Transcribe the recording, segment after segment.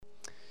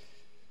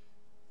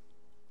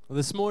Well,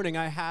 this morning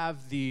I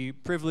have the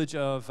privilege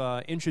of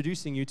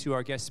introducing you to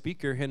our guest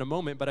speaker in a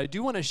moment, but I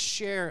do want to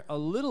share a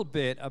little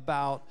bit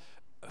about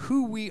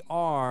who we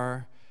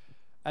are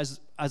as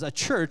a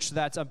church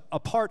that's a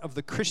part of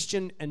the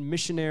Christian and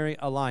Missionary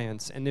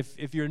Alliance. And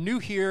if you're new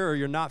here or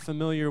you're not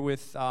familiar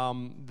with,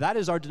 that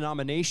is our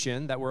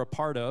denomination that we're a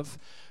part of.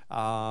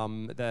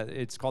 That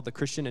it's called the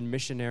Christian and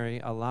Missionary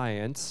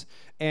Alliance.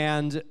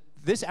 And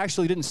this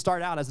actually didn't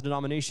start out as a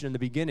denomination in the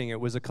beginning.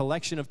 It was a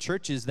collection of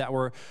churches that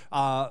were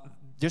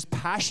just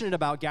passionate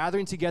about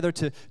gathering together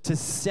to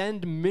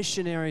send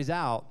missionaries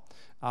out.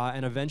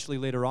 And eventually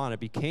later on it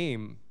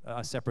became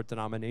a separate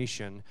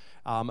denomination.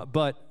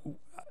 But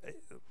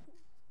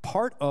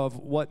part of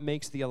what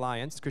makes the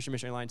Alliance, Christian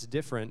Missionary Alliance,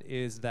 different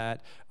is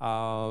that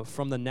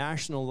from the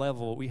national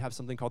level, we have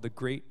something called the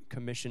Great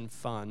Commission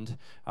Fund,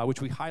 which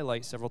we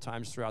highlight several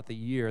times throughout the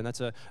year. And that's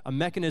a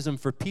mechanism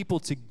for people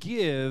to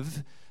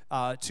give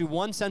to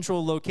one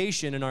central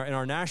location in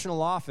our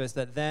national office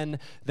that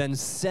then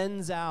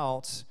sends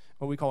out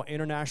what we call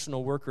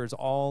international workers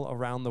all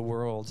around the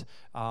world,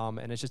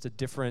 and it's just a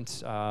different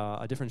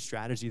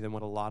strategy than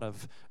what a lot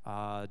of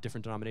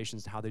different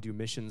denominations, how they do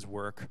missions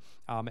work.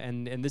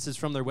 And this is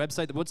from their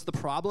website. What's the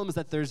problem is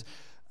that there's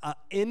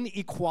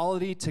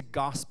inequality to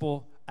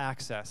gospel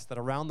access, that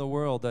around the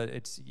world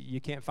that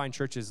you can't find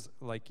churches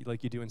like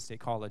you do in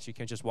State College. You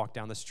can't just walk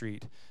down the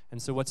street.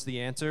 And so what's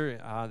the answer?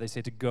 They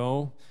say to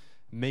go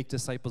make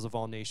disciples of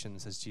all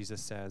nations, as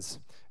Jesus says.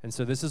 And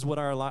so this is what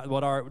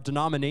our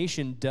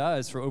denomination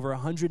does for over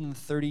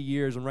 130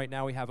 years. And right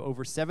now we have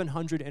over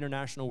 700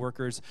 international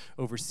workers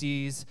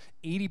overseas.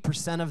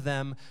 80% of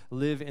them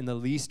live in the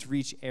least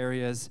reach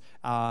areas.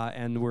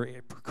 And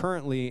we're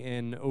currently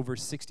in over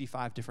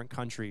 65 different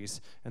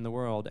countries in the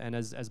world. And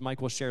as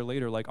Mike will share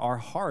later, like our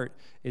heart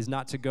is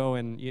not to go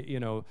and,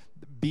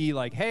 be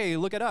like, hey,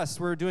 look at us,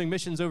 we're doing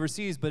missions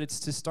overseas, but it's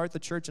to start the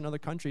church in other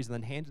countries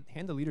and then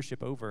hand the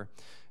leadership over.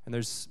 And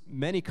there's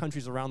many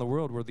countries around the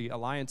world where the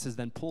Alliance has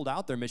then pulled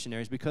out their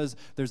missionaries because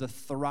there's a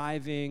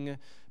thriving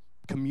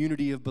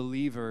community of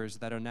believers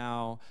that are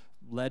now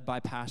led by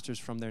pastors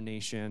from their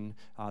nation.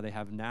 They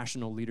have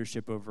national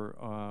leadership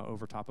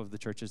over top of the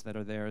churches that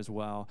are there as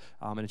well.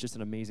 And it's just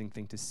an amazing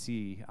thing to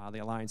see the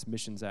Alliance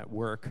missions at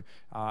work.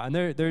 And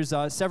there's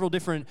several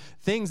different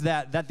things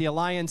that the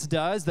Alliance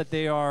does that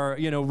they are,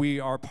 we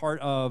are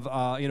part of,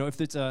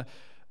 if it's a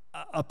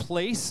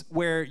place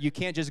where you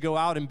can't just go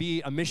out and be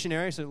a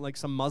missionary. So like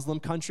some Muslim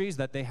countries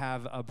that they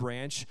have a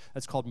branch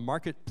that's called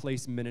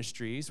Marketplace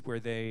Ministries, where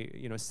they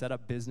set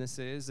up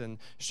businesses and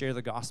share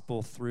the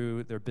gospel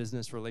through their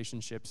business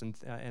relationships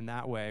and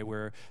that way,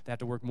 where they have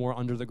to work more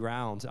under the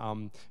ground.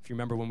 If you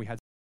remember when we had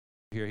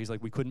here, he's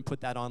like, we couldn't put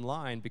that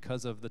online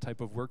because of the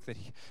type of work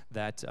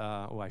that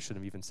I shouldn't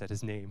have even said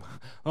his name.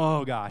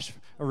 Oh gosh,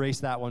 erase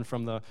that one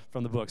from the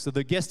book. So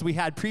the guest we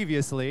had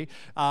previously,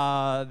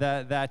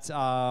 that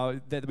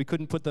we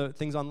couldn't put the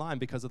things online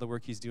because of the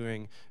work he's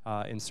doing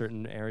in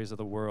certain areas of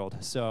the world.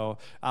 So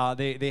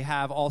they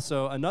have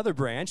also another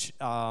branch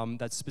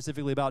that's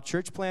specifically about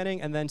church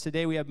planning. And then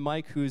today we have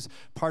Mike, who's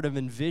part of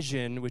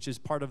Envision, which is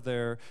part of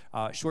their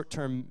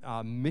short-term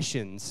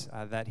missions.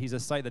 That he's a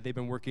site that they've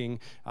been working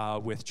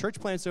with church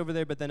plants over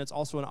there, but then it's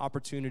also an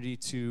opportunity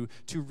to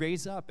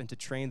raise up and to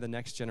train the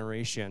next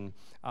generation,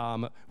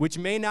 which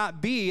may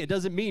not be, it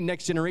doesn't mean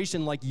next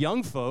generation like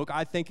young folk.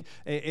 I think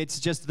it's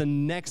just the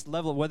next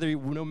level,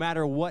 no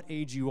matter what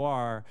age you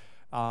are,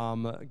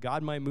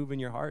 God might move in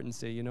your heart and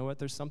say, you know what,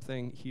 there's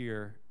something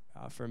here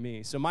for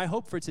me. So my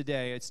hope for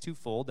today, it's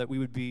twofold, that we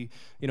would be,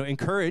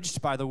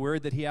 encouraged by the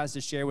word that he has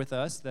to share with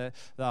us,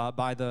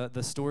 by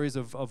the stories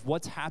of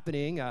what's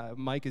happening.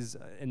 Mike is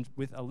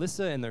with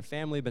Alyssa and their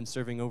family, been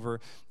serving over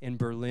in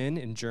Berlin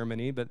in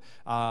Germany, but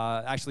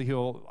actually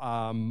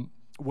he'll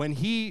when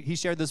he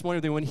shared this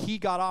morning that when he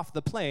got off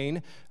the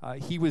plane,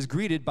 he was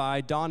greeted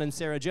by Don and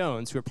Sarah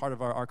Jones, who are part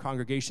of our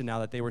congregation now,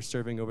 that they were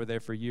serving over there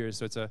for years.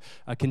 So it's a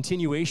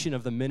continuation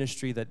of the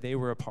ministry that they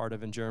were a part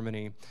of in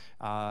Germany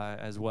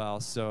as well.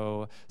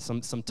 So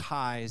some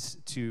ties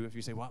to, if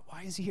you say, well,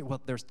 why is he here?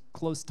 Well, there's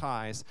close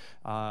ties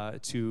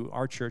to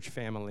our church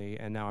family,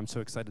 and now I'm so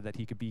excited that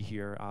he could be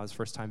here. His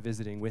first time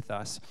visiting with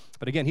us.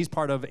 But again, he's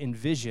part of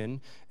Envision,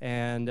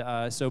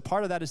 and so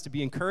part of that is to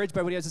be encouraged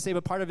by what he has to say,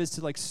 but part of it is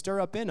to stir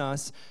up in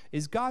us,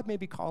 is God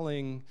maybe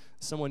calling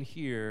someone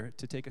here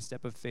to take a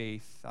step of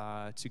faith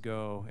to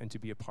go and to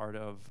be a part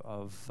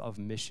of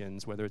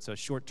missions, whether it's a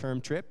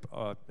short-term trip,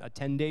 a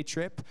 10-day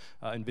trip.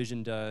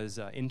 Envision does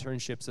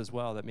internships as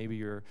well, that maybe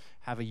you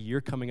have a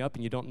year coming up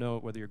and you don't know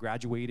whether you're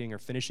graduating or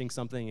finishing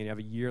something, and you have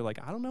a year like,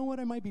 I don't know what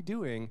I might be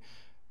doing.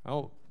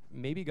 Oh,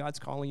 maybe God's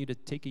calling you to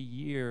take a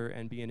year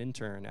and be an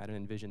intern at an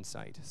Envision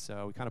site.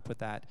 So we kind of put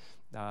that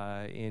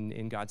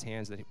in God's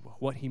hands, that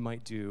what he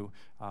might do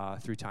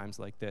through times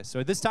like this. So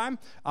at this time,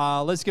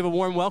 let's give a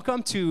warm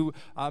welcome to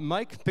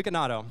Mike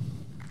Picconato.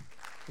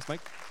 Thanks,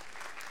 Mike.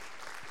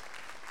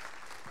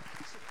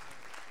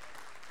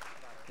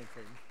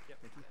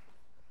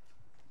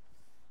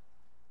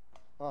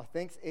 Oh,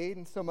 thanks,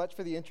 Aiden, so much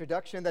for the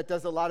introduction. That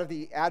does a lot of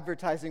the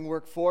advertising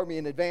work for me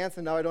in advance,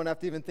 and now I don't have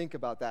to even think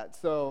about that.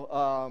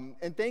 So,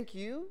 and thank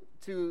you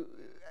to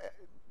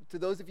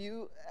those of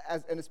you,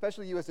 and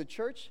especially you as a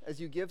church,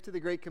 as you give to the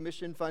Great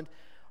Commission Fund.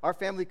 Our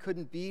family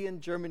couldn't be in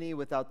Germany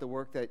without the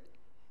work that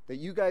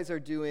you guys are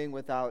doing,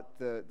 without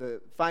the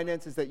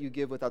finances that you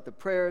give, without the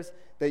prayers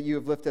that you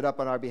have lifted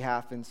up on our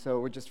behalf. And so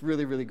we're just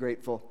really, really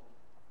grateful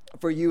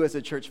for you as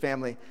a church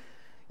family.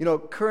 You know,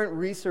 current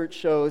research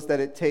shows that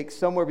it takes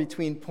somewhere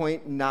between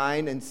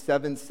 0.9 and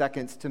 7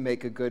 seconds to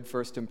make a good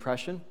first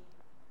impression.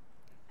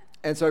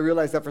 And so I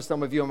realize that for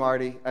some of you,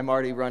 I'm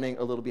already running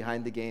a little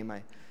behind the game.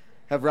 I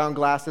have round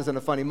glasses and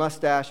a funny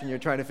mustache, and you're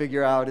trying to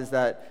figure out, is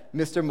that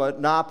Mr.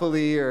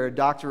 Monopoly or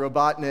Dr.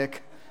 Robotnik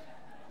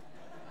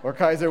or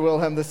Kaiser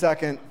Wilhelm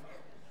II?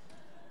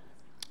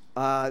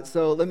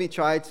 So let me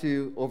try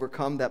to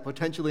overcome that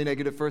potentially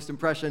negative first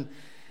impression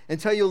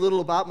and tell you a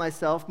little about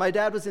myself. My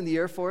dad was in the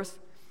Air Force.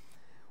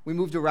 We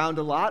moved around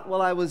a lot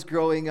while I was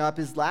growing up.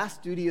 His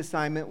last duty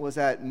assignment was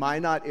at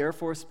Minot Air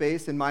Force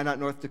Base in Minot,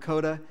 North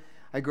Dakota.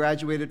 I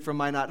graduated from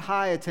Minot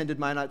High, attended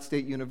Minot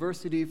State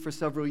University for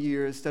several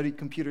years, studied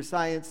computer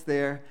science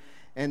there,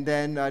 and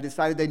then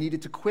decided I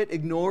needed to quit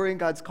ignoring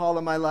God's call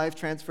in my life,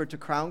 transferred to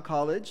Crown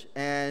College.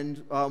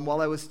 And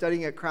while I was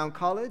studying at Crown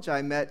College,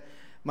 I met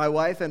my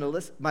wife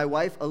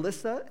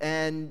Alyssa,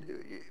 and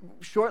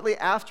shortly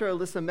after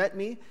Alyssa met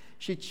me,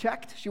 she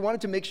wanted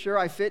to make sure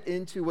I fit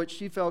into what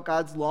she felt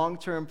God's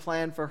long-term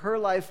plan for her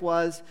life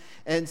was.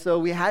 And so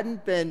we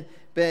hadn't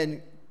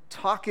been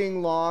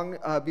talking long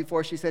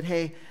before she said,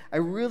 hey, I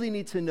really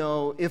need to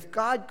know, if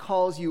God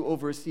calls you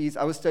overseas,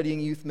 I was studying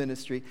youth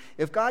ministry,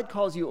 if God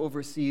calls you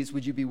overseas,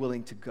 would you be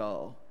willing to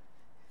go?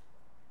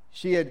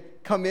 She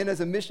had come in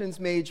as a missions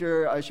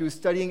major. She was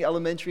studying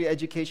elementary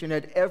education,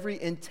 had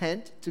every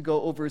intent to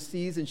go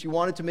overseas, and she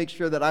wanted to make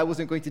sure that I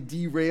wasn't going to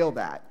derail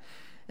that.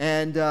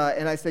 And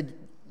I said,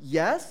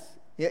 yes,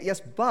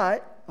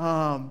 but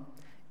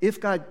if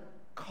God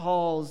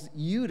calls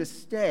you to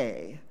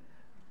stay,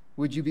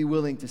 would you be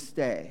willing to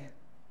stay?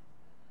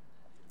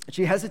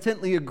 She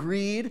hesitantly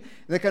agreed, and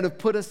that kind of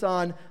put us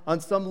on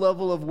some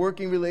level of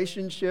working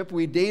relationship.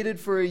 We dated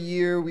for a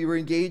year, we were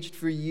engaged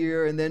for a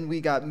year, and then we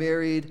got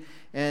married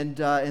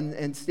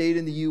and stayed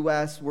in the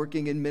U.S.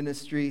 working in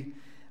ministry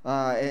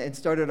and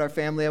started our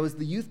family. I was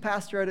the youth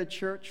pastor at a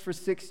church for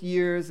 6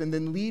 years and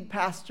then lead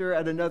pastor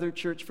at another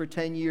church for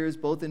 10 years,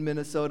 both in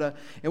Minnesota.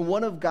 And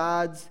one of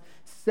God's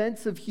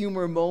sense of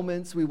humor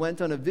moments, we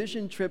went on a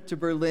vision trip to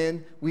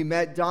Berlin. We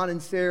met Don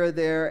and Sarah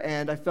there,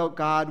 and I felt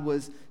God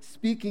was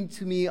speaking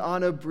to me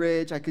on a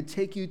bridge. I could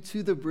take you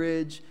to the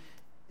bridge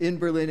in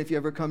Berlin if you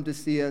ever come to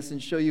see us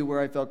and show you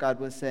where I felt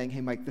God was saying,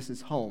 hey, Mike, this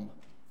is home.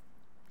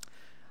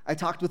 I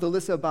talked with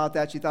Alyssa about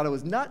that. She thought I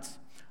was nuts.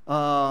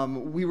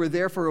 We were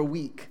there for a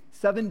week,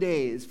 7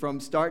 days from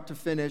start to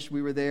finish.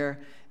 We were there,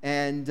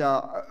 and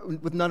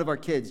with none of our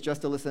kids,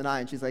 just Alyssa and I.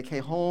 And she's like, hey,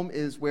 home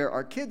is where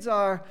our kids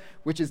are,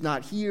 which is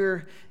not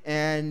here.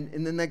 And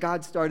then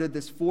God started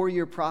this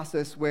 4-year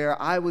process where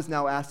I was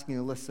now asking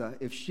Alyssa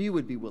if she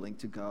would be willing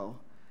to go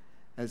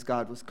as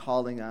God was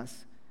calling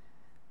us.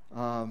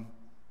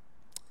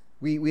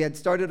 We had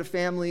started a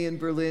family in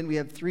Berlin. We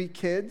have 3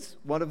 kids.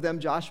 One of them,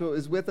 Joshua,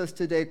 is with us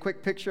today.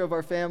 Quick picture of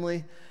our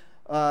family.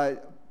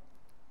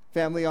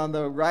 Family on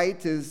the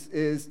right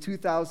is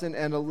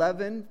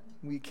 2011.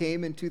 We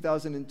came in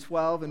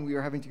 2012, and we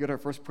were having to get our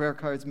first prayer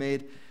cards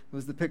made. It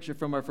was the picture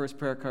from our first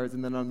prayer cards,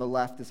 and then on the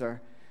left is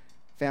our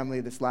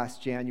family this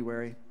last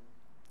January.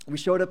 We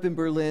showed up in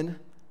Berlin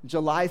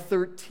July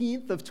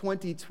 13th of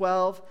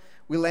 2012.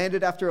 We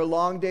landed after a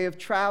long day of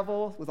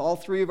travel with all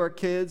 3 of our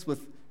kids,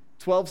 with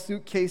 12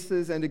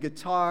 suitcases and a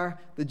guitar.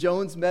 The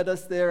Jones met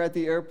us there at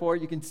the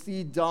airport. You can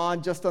see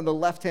Dawn just on the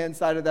left-hand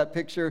side of that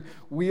picture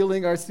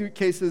wheeling our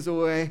suitcases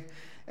away.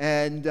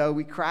 And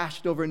we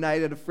crashed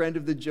overnight at a friend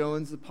of the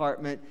Jones'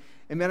 apartment.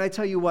 And man, I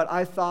tell you what,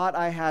 I thought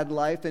I had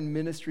life and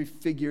ministry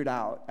figured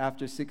out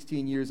after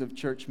 16 years of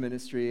church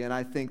ministry. And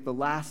I think the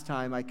last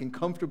time I can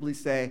comfortably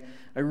say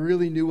I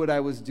really knew what I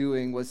was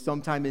doing was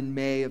sometime in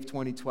May of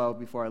 2012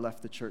 before I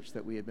left the church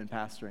that we had been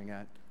pastoring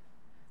at.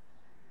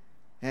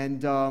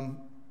 And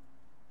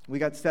we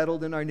got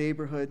settled in our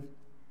neighborhood.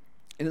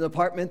 In an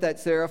apartment that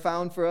Sarah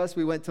found for us,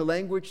 we went to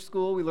language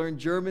school. We learned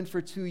German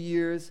for 2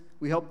 years.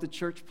 We helped the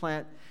church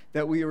plant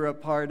that we were a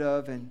part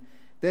of. And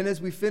then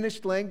as we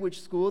finished language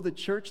school, the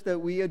church that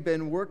we had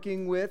been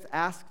working with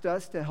asked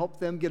us to help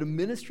them get a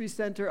ministry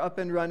center up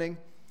and running.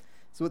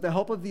 So with the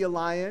help of the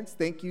Alliance,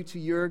 thank you to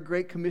your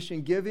Great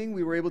Commission giving,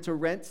 we were able to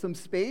rent some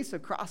space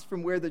across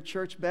from where the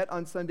church met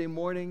on Sunday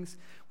mornings.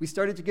 We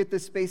started to get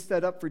this space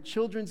set up for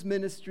children's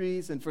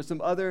ministries and for some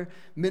other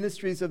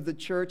ministries of the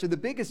church. And the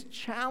biggest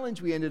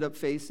challenge we ended up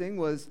facing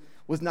was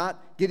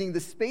not getting the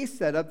space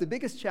set up. The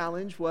biggest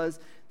challenge was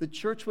the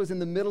church was in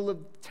the middle of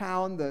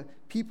town. The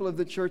people of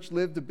the church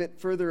lived a bit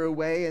further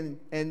away,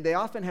 and they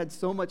often had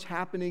so much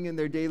happening in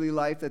their daily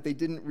life that they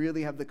didn't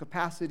really have the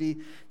capacity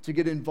to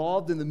get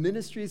involved in the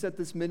ministries at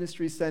this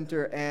ministry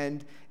center,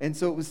 and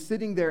so it was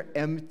sitting there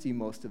empty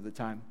most of the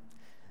time.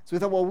 So we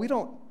thought, well, we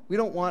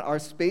don't want our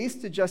space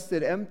to just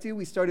sit empty.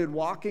 We started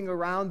walking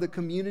around the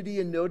community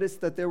and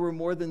noticed that there were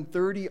more than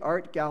 30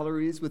 art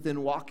galleries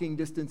within walking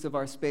distance of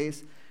our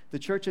space. The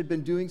church had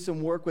been doing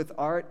some work with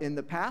art in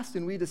the past,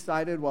 and we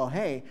decided, well,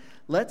 hey,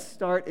 let's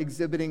start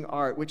exhibiting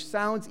art, which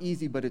sounds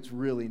easy, but it's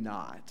really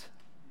not.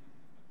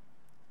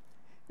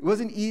 It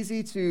wasn't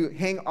easy to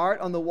hang art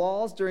on the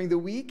walls during the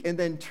week and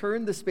then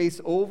turn the space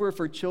over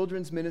for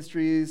children's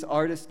ministries.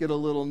 Artists get a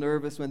little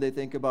nervous when they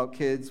think about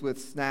kids with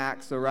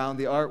snacks around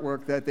the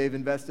artwork that they've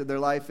invested their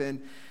life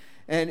in.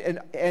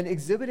 And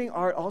exhibiting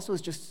art also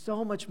is just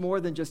so much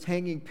more than just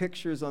hanging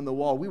pictures on the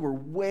wall. We were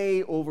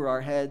way over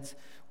our heads.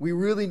 We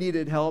really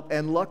needed help,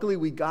 and luckily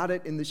we got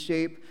it in the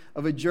shape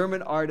of a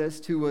German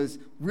artist who was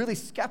really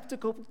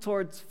skeptical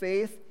towards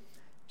faith.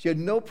 She had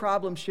no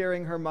problem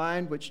sharing her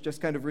mind, which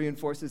just kind of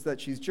reinforces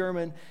that she's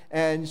German,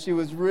 and she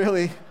was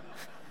willing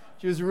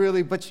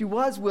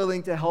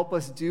to help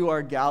us do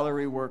our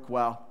gallery work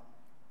well.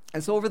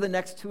 And so over the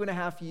next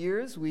 2.5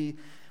 years, we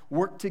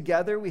worked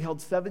together. We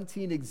held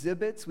 17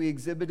 exhibits. We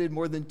exhibited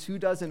more than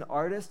 24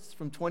 artists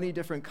from 20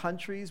 different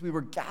countries. We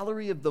were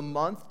Gallery of the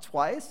Month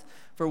twice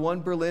for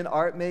one Berlin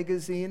art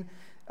magazine.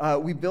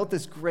 We built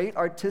this great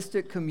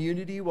artistic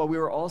community while we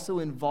were also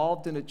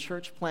involved in a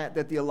church plant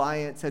that the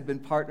Alliance had been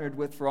partnered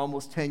with for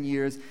almost 10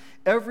 years.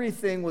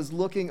 Everything was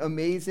looking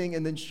amazing,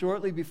 and then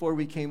shortly before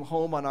we came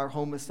home on our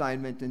home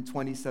assignment in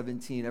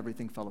 2017,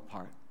 everything fell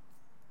apart.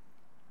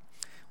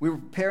 We were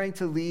preparing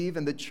to leave,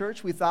 and the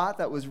church, we thought,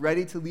 that was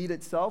ready to lead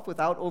itself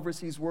without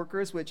overseas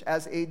workers, which,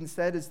 as Aidan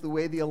said, is the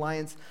way the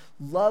Alliance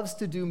loves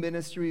to do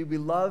ministry. We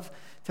love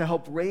to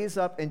help raise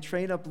up and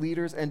train up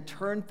leaders and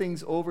turn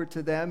things over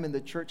to them. And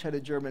the church had a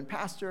German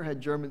pastor,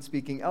 had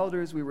German-speaking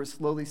elders. We were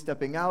slowly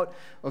stepping out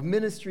of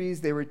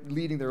ministries. They were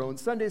leading their own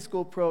Sunday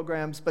school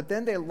programs, but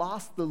then they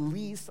lost the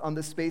lease on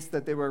the space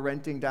that they were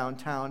renting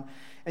downtown.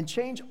 And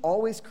change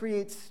always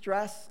creates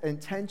stress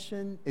and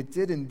tension. It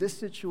did in this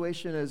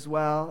situation as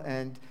well.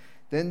 And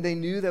then they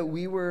knew that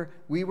we were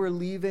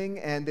leaving,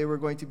 and they were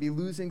going to be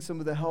losing some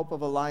of the help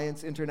of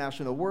Alliance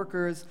International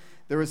Workers.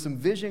 There was some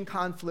vision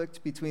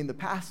conflict between the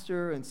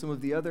pastor and some of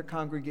the other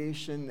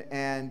congregation,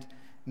 and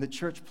the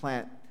church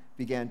plant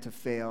began to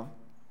fail.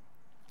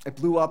 It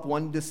blew up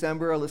one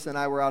December. Alyssa and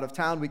I were out of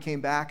town. We came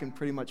back and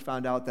pretty much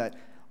found out that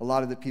a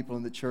lot of the people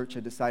in the church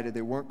had decided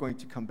they weren't going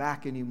to come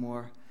back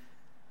anymore.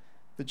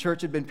 The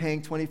church had been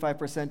paying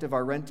 25% of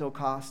our rental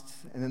costs,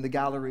 and then the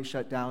gallery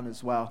shut down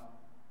as well.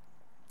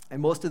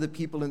 And most of the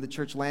people in the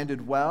church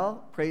landed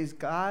well, praise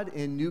God,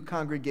 in new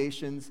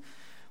congregations.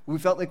 We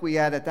felt like we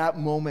had, at that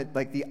moment,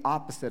 like the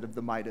opposite of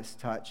the Midas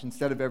touch.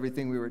 Instead of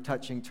everything we were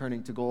touching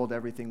turning to gold,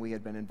 everything we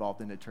had been involved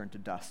in had turned to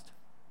dust.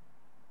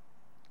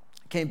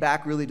 Came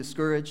back really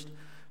discouraged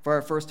for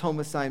our first home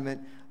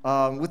assignment.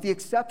 With the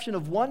exception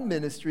of one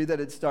ministry that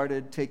had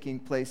started taking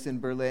place in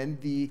Berlin,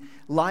 the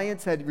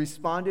Alliance had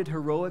responded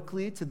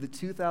heroically to the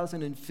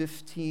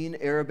 2015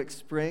 Arabic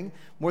Spring.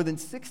 More than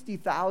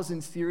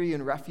 60,000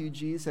 Syrian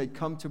refugees had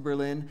come to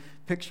Berlin.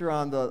 Picture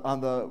on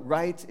the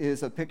right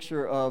is a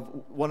picture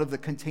of one of the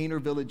container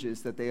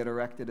villages that they had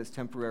erected as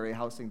temporary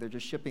housing. They're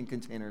just shipping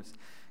containers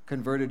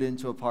converted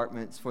into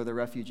apartments for the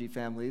refugee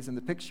families. And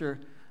the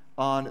picture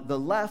on the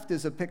left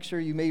is a picture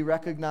you may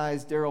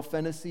recognize Daryl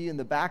Fennessy. In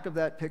the back of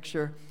that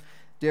picture,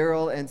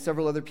 Daryl and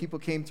several other people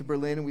came to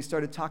Berlin, and we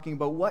started talking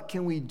about what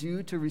can we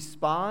do to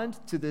respond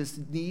to this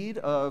need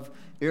of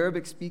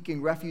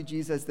Arabic-speaking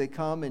refugees as they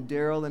come. And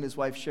Daryl and his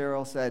wife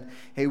Cheryl said,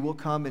 hey, we'll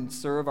come and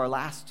serve our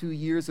last 2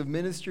 years of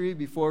ministry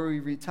before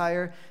we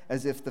retire,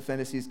 as if the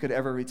Fennessys could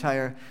ever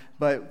retire.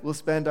 But we'll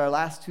spend our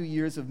last 2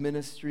 years of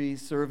ministry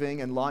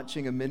serving and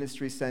launching a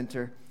ministry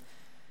center.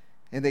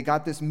 And they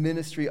got this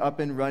ministry up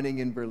and running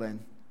in Berlin.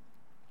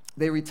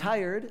 They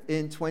retired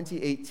in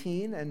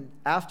 2018, and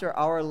after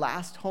our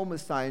last home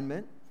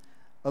assignment,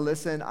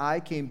 Alyssa and I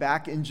came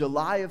back in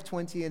July of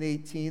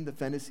 2018. The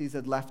Fennessys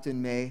had left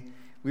in May.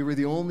 We were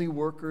the only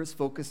workers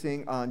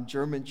focusing on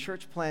German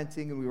church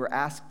planting, and we were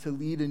asked to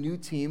lead a new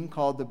team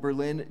called the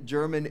Berlin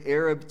German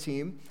Arab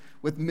Team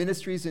with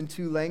ministries in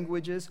 2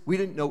 languages. We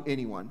didn't know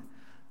anyone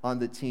on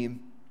the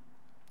team.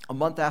 A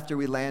month after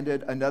we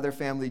landed, another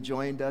family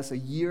joined us. A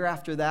year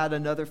after that,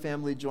 another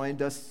family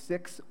joined us.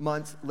 6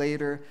 months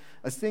later,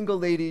 a single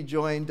lady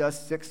joined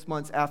us. 6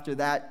 months after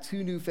that,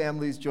 2 new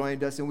families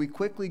joined us, and we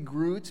quickly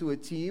grew to a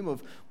team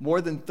of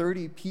more than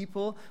 30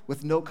 people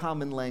with no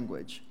common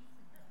language.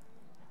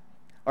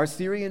 Our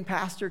Syrian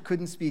pastor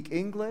couldn't speak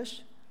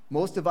English.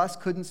 Most of us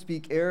couldn't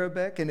speak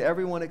Arabic, and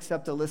everyone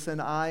except Alyssa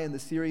and I and the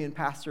Syrian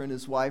pastor and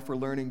his wife were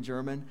learning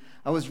German.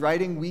 I was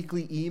writing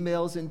weekly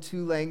emails in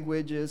 2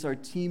 languages. Our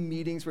team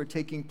meetings were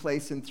taking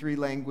place in 3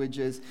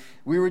 languages.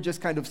 We were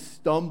just kind of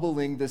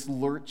stumbling this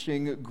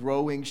lurching,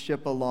 growing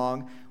ship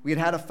along. We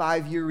had a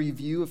 5-year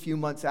review a few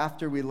months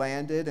after we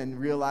landed and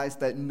realized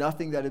that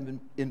nothing that had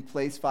been in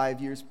place 5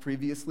 years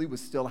previously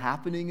was still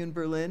happening in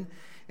Berlin,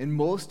 and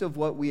most of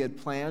what we had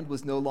planned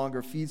was no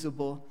longer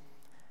feasible.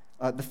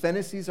 The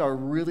Fennessys are a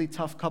really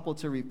tough couple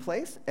to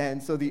replace,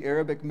 and so the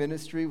Arabic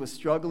ministry was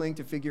struggling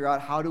to figure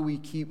out how do we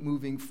keep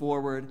moving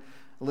forward.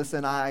 Alyssa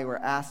and I were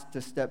asked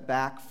to step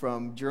back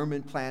from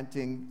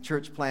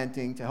church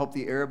planting to help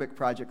the Arabic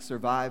project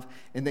survive,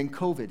 and then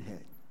COVID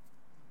hit.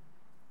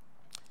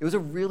 It was a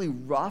really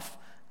rough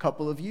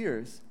couple of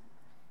years.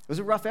 It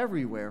was rough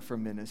everywhere for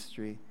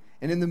ministry.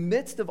 And in the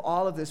midst of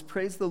all of this,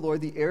 praise the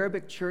Lord, the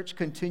Arabic church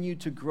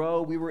continued to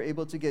grow. We were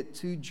able to get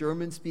 2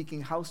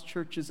 German-speaking house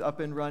churches up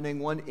and running.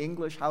 1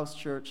 English house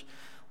church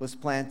was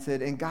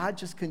planted. And God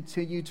just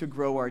continued to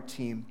grow our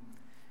team.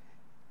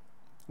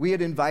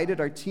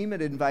 Our team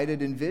had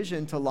invited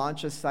Envision to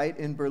launch a site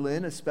in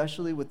Berlin,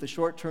 especially with the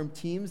short-term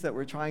teams that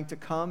were trying to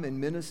come and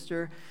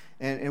minister.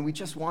 And we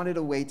just wanted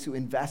a way to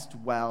invest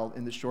well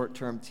in the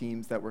short-term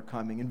teams that were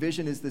coming.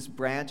 Envision is this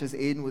branch, as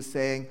Aidan was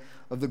saying,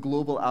 of the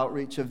global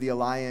outreach of the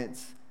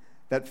Alliance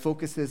that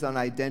focuses on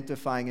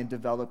identifying and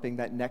developing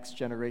that next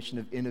generation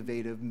of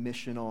innovative,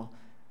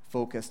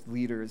 missional-focused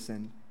leaders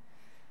and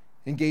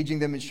engaging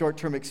them in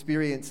short-term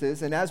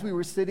experiences. And as we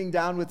were sitting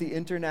down with the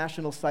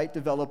international site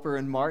developer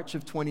in March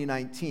of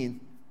 2019,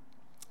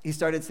 he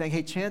started saying,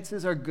 hey,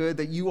 chances are good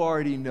that you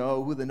already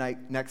know who the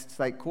next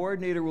site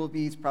coordinator will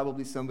be. He's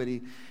probably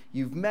somebody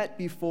you've met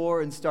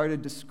before, and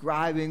started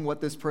describing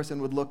what this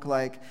person would look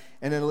like.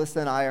 And then Alyssa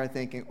and I are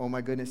thinking, oh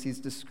my goodness, he's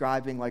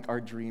describing like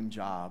our dream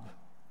job.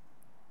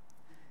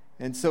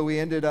 And so we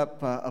ended up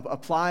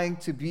applying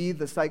to be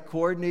the site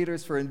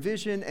coordinators for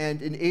Envision.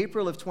 And in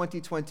April of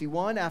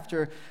 2021,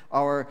 after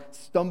our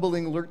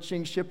stumbling,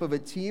 lurching ship of a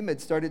team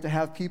had started to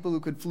have people who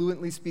could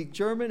fluently speak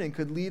German and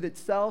could lead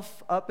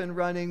itself up and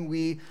running,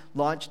 we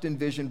launched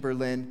Envision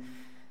Berlin.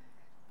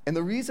 And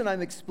the reason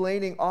I'm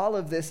explaining all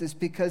of this is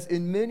because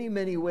in many,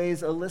 many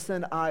ways, Alyssa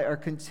and I are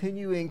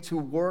continuing to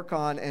work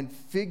on and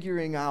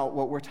figuring out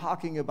what we're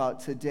talking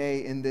about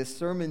today in this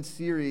sermon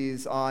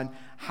series on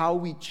how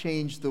we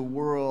change the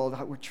world.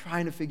 We're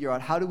trying to figure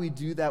out how do we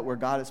do that where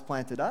God has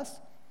planted us,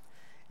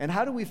 and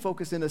how do we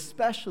focus in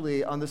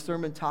especially on the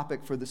sermon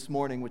topic for this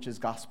morning, which is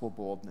gospel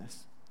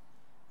boldness.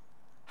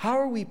 How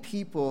are we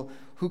people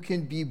who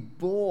can be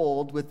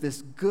bold with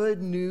this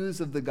good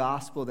news of the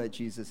gospel that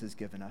Jesus has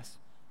given us?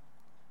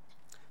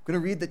 I'm going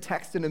to read the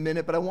text in a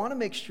minute, but I want to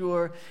make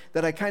sure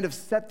that I kind of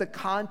set the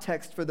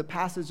context for the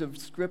passage of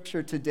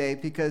Scripture today,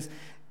 because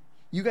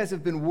you guys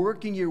have been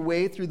working your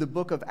way through the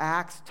book of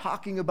Acts,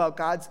 talking about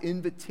God's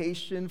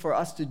invitation for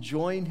us to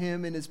join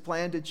him in his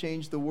plan to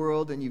change the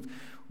world. And you've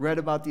read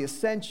about the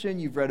ascension,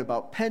 you've read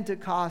about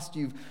Pentecost,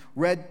 you've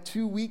read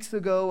 2 weeks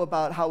ago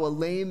about how a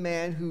lame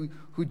man who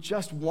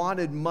just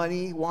wanted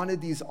money, wanted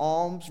these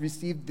alms,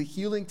 received the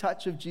healing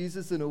touch of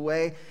Jesus in a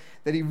way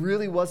that he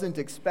really wasn't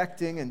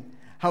expecting, and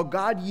how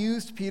God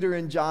used Peter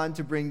and John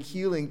to bring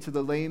healing to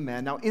the lame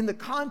man. Now, in the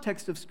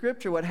context of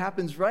Scripture, what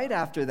happens right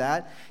after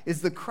that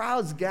is the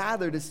crowds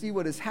gather to see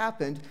what has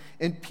happened,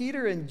 and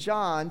Peter and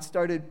John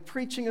started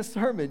preaching a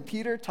sermon.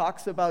 Peter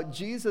talks about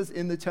Jesus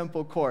in the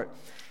temple court,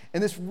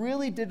 and this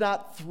really did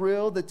not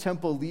thrill the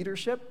temple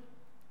leadership.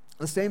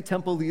 The same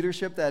temple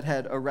leadership that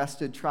had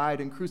arrested, tried,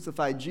 and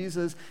crucified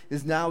Jesus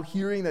is now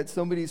hearing that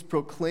somebody's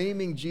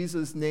proclaiming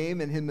Jesus'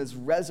 name and him as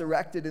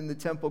resurrected in the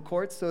temple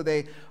courts, so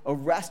they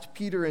arrest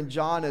Peter and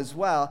John as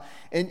well.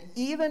 And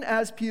even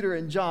as Peter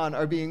and John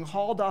are being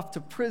hauled off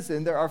to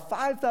prison, there are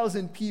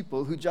 5,000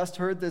 people who just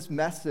heard this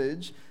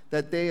message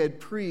that they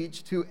had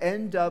preached who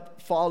end up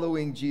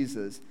following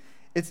Jesus.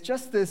 It's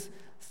just this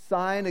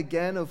sign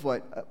again of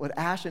what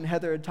Ash and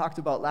Heather had talked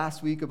about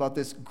last week about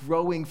this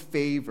growing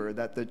favor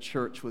that the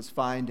church was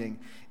finding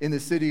in the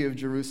city of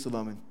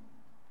Jerusalem. And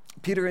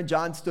Peter and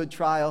John stood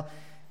trial.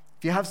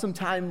 If you have some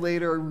time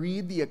later,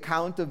 read the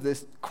account of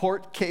this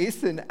court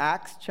case in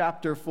Acts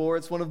chapter 4.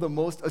 It's one of the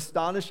most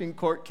astonishing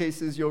court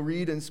cases you'll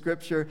read in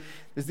Scripture.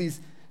 There's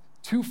these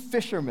 2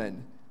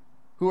 fishermen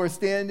who are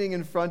standing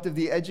in front of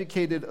the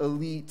educated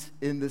elite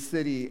in the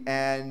city.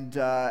 And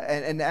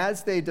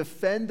as they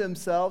defend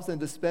themselves and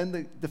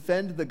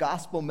defend the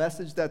gospel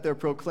message that they're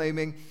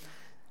proclaiming,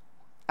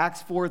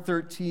 Acts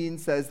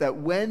 4:13 says that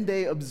when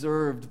they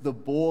observed the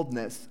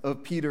boldness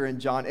of Peter and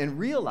John and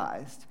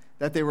realized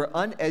that they were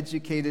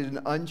uneducated and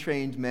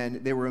untrained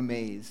men, they were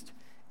amazed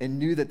and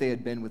knew that they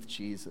had been with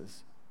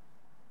Jesus.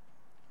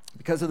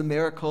 Because of the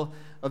miracle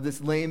of this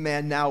lame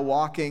man now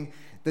walking,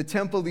 the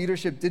temple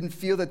leadership didn't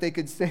feel that they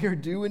could say or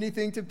do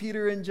anything to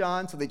Peter and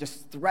John, so they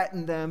just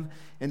threatened them,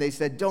 and they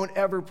said, don't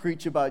ever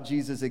preach about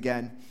Jesus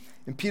again.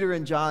 And Peter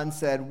and John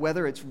said,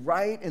 whether it's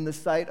right in the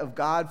sight of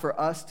God for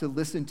us to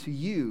listen to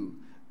you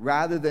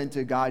rather than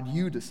to God,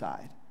 you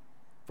decide.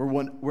 For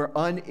we're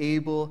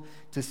unable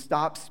to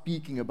stop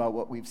speaking about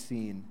what we've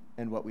seen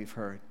and what we've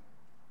heard.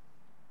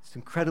 It's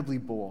incredibly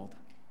bold.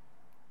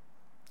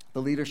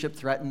 The leadership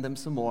threatened them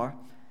some more,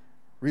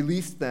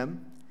 released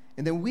them,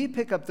 and then we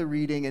pick up the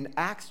reading in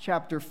Acts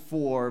chapter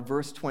 4,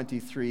 verse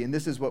 23, and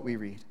this is what we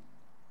read.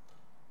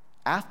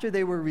 After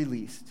they were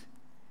released,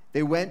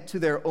 they went to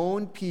their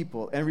own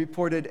people and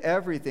reported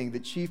everything the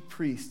chief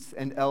priests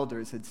and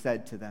elders had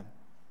said to them.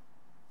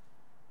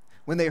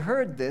 When they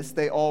heard this,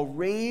 they all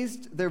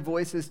raised their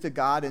voices to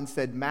God and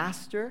said,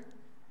 Master,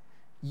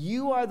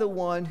 you are the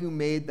one who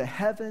made the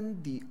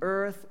heaven, the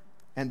earth,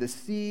 and the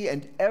sea,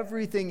 and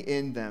everything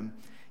in them.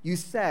 You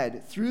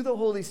said, through the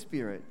Holy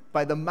Spirit,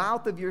 by the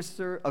mouth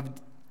of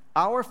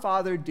our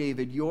father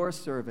David, your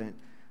servant,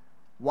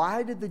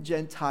 why did the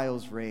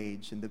Gentiles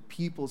rage and the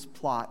peoples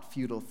plot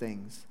futile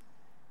things?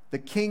 The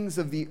kings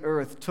of the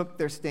earth took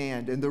their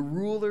stand, and the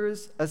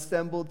rulers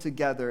assembled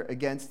together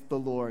against the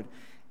Lord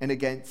and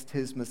against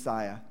his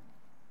Messiah.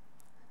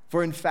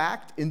 For in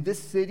fact, in this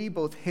city,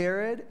 both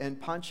Herod and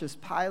Pontius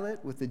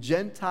Pilate, with the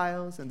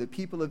Gentiles and the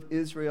people of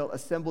Israel,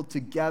 assembled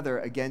together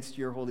against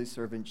your holy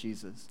servant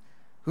Jesus,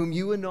 whom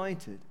you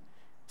anointed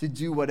to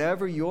do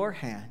whatever your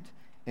hand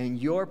and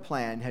your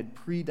plan had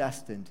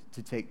predestined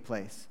to take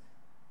place.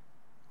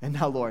 And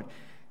now, Lord,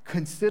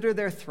 consider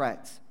their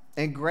threats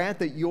and grant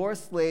that your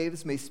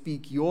slaves may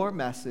speak your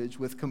message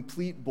with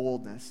complete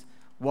boldness,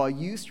 while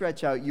you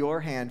stretch out your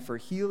hand for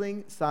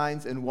healing,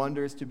 signs, and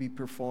wonders to be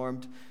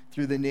performed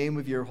through the name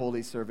of your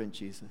holy servant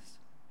Jesus.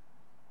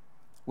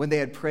 When they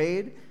had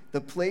prayed, the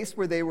place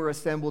where they were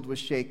assembled was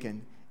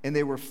shaken, and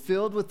they were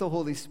filled with the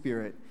Holy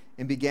Spirit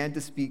and began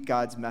to speak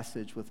God's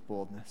message with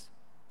boldness.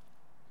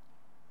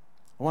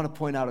 I want to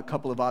point out a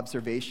couple of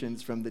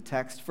observations from the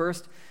text.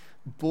 First,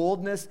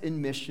 boldness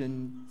in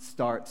mission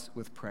starts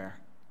with prayer.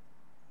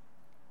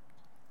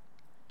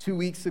 2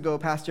 weeks ago,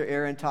 Pastor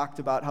Aaron talked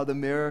about how the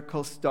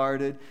miracle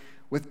started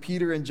with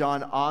Peter and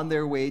John on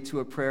their way to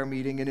a prayer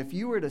meeting. And if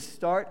you were to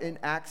start in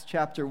Acts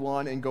chapter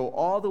 1 and go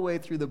all the way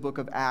through the book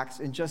of Acts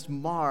and just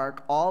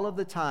mark all of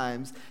the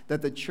times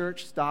that the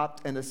church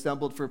stopped and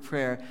assembled for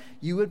prayer,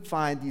 you would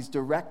find these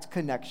direct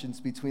connections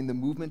between the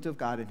movement of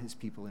God and his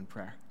people in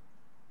prayer.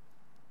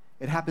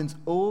 It happens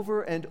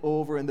over and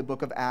over in the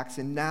book of Acts,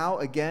 and now,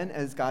 again,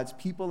 as God's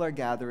people are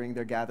gathering,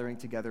 they're gathering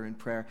together in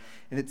prayer.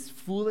 And it's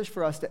foolish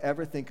for us to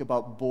ever think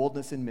about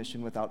boldness in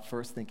mission without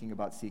first thinking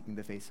about seeking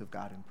the face of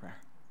God in prayer.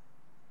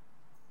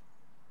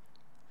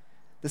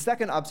 The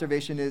second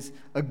observation is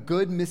a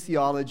good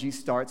missiology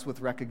starts with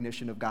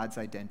recognition of God's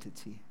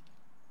identity.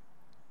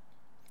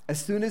 As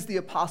soon as the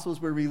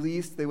apostles were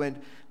released, they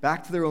went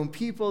back to their own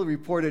people,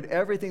 reported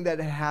everything that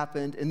had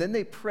happened, and then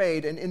they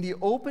prayed. And in the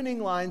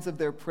opening lines of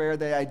their prayer,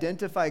 they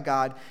identify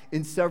God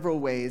in several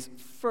ways.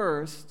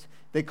 First,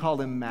 they call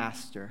him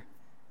Master.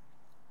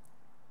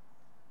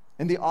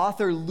 And the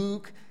author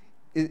Luke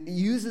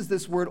uses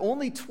this word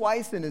only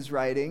twice in his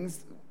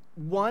writings.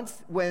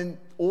 Once when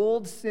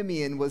old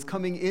Simeon was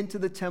coming into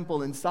the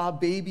temple and saw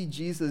baby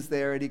Jesus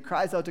there, and he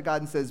cries out to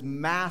God and says,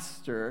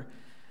 Master,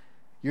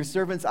 your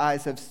servant's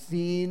eyes have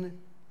seen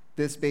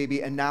this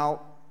baby, and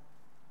now,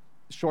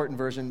 shortened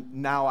version,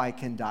 now I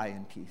can die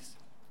in peace.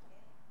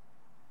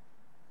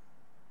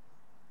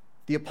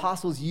 The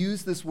apostles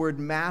use this word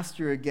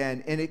master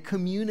again, and it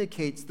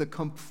communicates the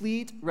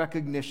complete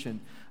recognition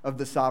of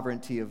the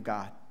sovereignty of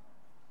God.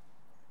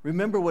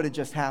 Remember what had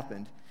just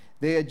happened.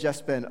 They had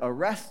just been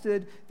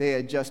arrested, they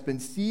had just been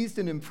seized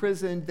and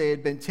imprisoned, they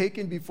had been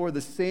taken before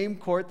the same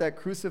court that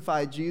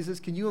crucified Jesus.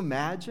 Can you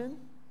imagine?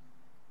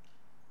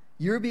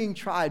 You're being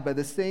tried by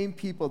the same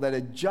people that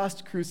had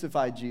just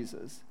crucified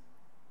Jesus.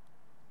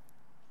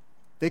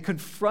 They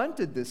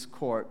confronted this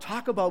court.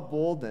 Talk about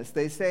boldness.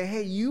 They say,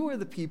 hey, you are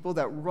the people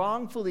that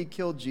wrongfully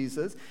killed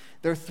Jesus.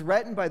 They're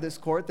threatened by this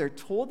court. They're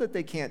told that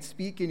they can't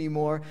speak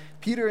anymore.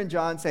 Peter and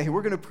John say, hey,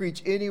 we're going to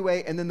preach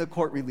anyway, and then the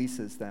court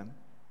releases them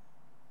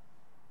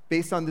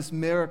based on this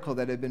miracle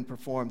that had been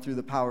performed through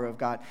the power of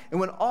God. And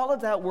when all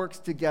of that works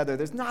together,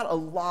 there's not a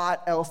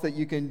lot else that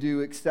you can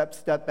do except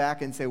step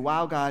back and say,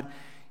 wow, God,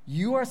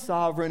 you are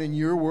sovereign and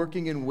you're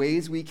working in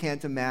ways we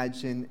can't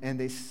imagine. And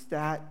they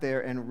sat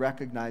there and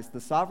recognized the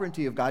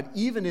sovereignty of God,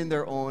 even in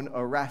their own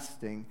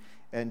arresting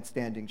and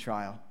standing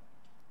trial.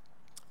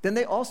 Then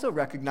they also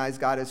recognize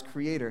God as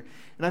creator.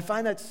 And I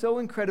find that so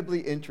incredibly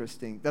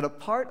interesting, that a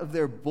part of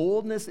their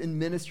boldness in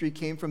ministry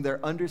came from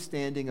their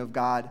understanding of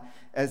God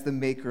as the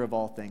maker of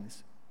all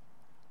things.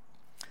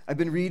 I've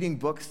been reading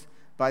books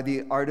by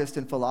the artist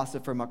and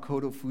philosopher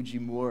Makoto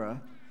Fujimura.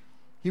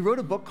 He wrote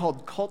a book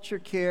called Culture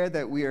Care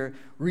that we are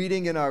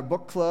reading in our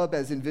book club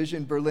as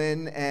Envision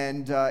Berlin,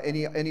 and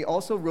he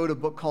also wrote a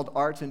book called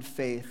Art and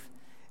Faith.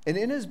 And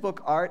in his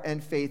book, Art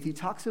and Faith, he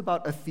talks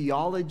about a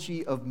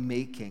theology of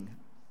making.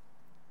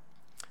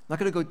 I'm not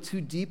going to go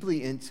too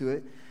deeply into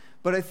it,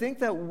 but I think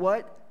that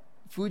what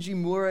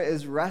Fujimura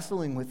is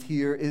wrestling with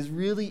here is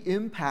really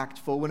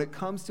impactful when it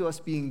comes to us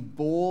being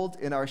bold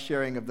in our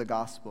sharing of the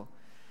gospel.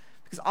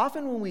 Because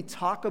often when we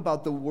talk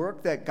about the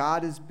work that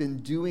God has been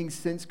doing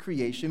since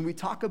creation, we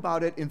talk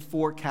about it in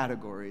 4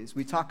 categories.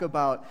 We talk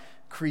about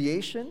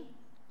creation,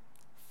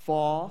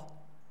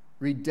 fall,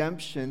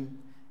 redemption,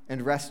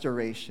 and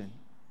restoration.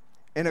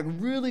 In a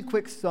really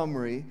quick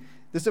summary,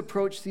 this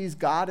approach sees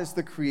God as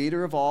the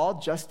creator of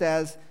all, just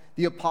as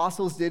the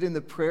apostles did in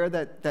the prayer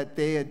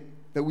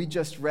that we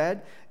just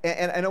read.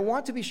 And I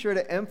want to be sure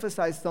to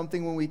emphasize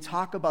something when we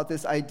talk about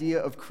this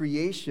idea of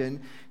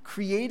creation.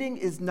 Creating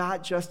is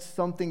not just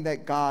something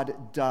that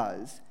God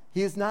does.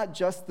 He is not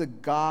just the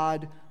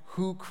God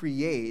who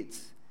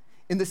creates.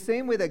 In the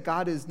same way that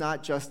God is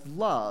not just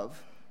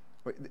love,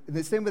 in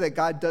the same way that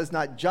God does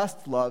not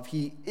just love,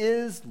 he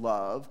is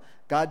love.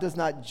 God does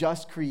not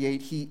just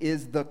create, he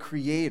is the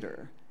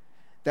creator.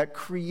 that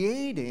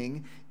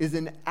creating is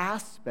an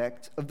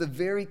aspect of the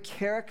very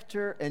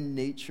character and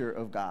nature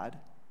of God.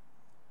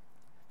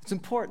 It's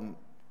important.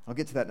 I'll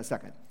get to that in a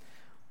second.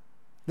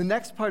 The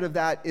next part of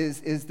that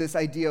is this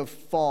idea of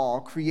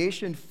fall,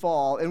 creation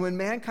fall. And when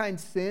mankind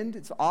sinned,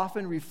 it's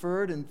often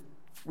referred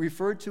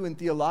to in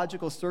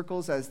theological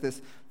circles as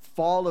this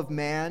fall of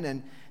man.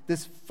 And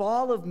this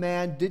fall of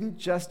man didn't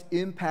just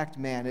impact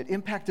man, it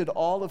impacted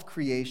all of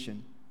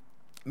creation.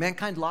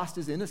 Mankind lost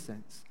his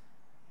innocence.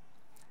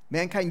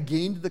 Mankind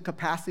gained the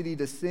capacity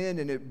to sin,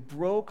 and it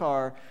broke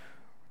our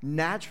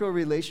natural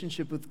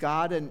relationship with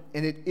God, and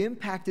it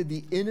impacted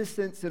the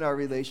innocence in our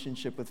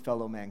relationship with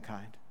fellow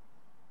mankind.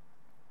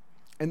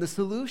 And the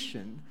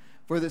solution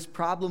for this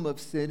problem of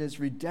sin is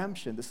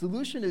redemption. The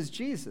solution is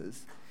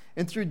Jesus.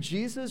 And through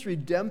Jesus'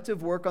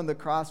 redemptive work on the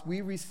cross,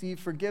 we receive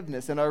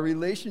forgiveness, and our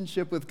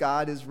relationship with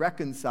God is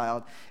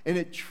reconciled. And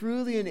it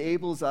truly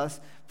enables us,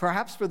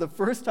 perhaps for the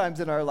first times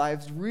in our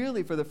lives,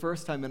 really for the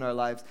first time in our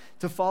lives,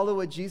 to follow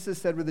what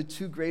Jesus said were the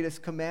two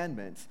greatest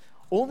commandments.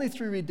 Only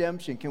through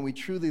redemption can we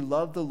truly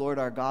love the Lord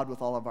our God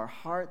with all of our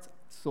hearts,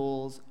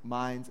 souls,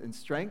 minds, and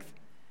strength.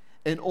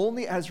 And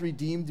only as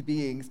redeemed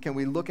beings can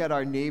we look at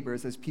our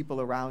neighbors as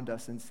people around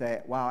us and say,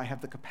 wow, I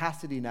have the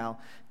capacity now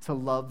to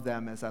love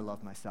them as I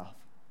love myself.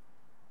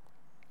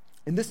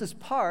 And this is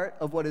part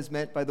of what is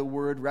meant by the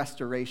word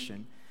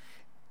restoration.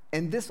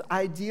 And this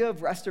idea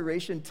of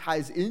restoration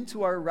ties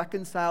into our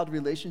reconciled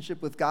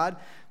relationship with God,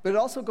 but it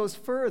also goes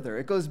further.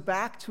 It goes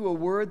back to a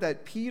word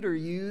that Peter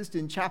used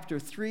in chapter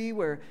 3,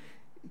 where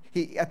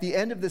at the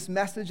end of this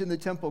message in the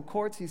temple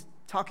courts, he's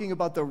talking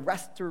about the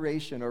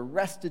restoration or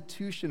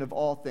restitution of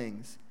all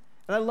things.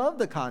 And I love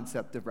the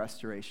concept of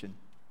restoration.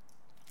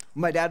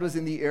 When my dad was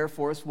in the Air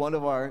Force, one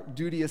of our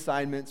duty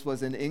assignments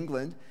was in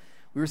England.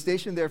 We were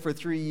stationed there for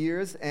 3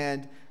 years,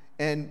 and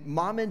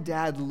mom and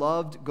dad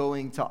loved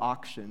going to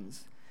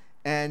auctions.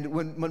 And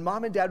when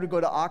mom and dad would go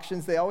to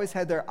auctions, they always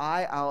had their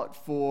eye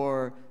out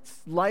for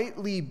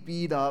slightly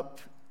beat up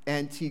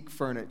antique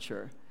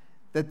furniture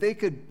that they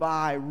could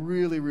buy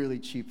really, really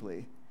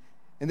cheaply.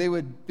 And they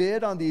would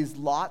bid on these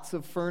lots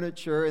of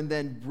furniture and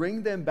then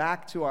bring them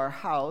back to our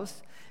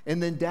house,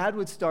 and then Dad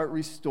would start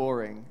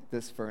restoring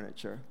this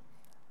furniture.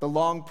 The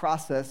long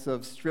process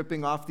of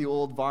stripping off the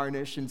old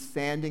varnish and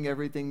sanding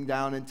everything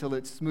down until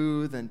it's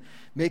smooth and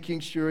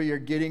making sure you're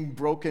getting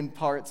broken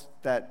parts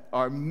that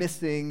are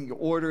missing,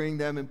 ordering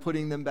them and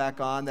putting them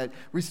back on, that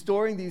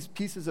restoring these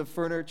pieces of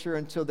furniture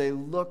until they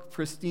look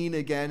pristine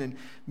again. And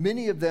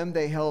many of them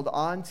they held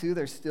on to.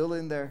 They're still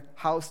in their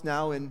house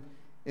now in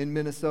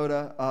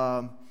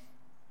Minnesota.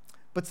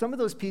 But some of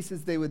those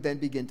pieces they would then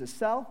begin to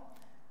sell.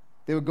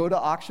 They would go to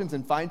auctions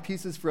and find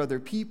pieces for other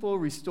people,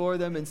 restore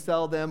them and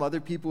sell them.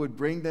 Other people would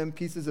bring them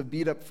pieces of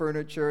beat-up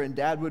furniture, and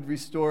Dad would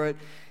restore it.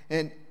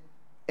 And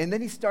then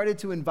he started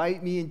to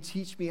invite me and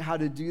teach me how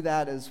to do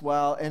that as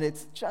well. And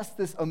it's just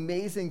this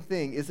amazing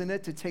thing, isn't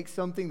it, to take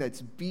something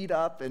that's beat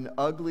up and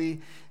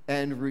ugly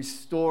and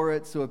restore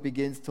it so it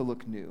begins to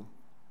look new.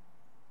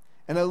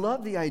 And I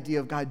love the idea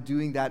of God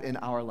doing that in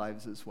our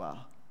lives as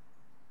well.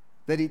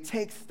 That he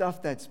takes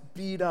stuff that's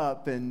beat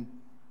up and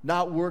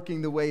not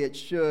working the way it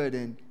should,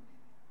 and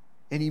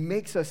he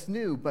makes us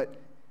new. But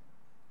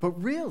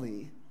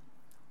really,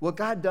 what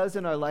God does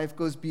in our life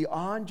goes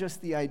beyond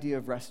just the idea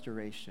of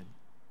restoration.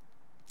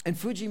 And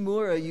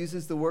Fujimura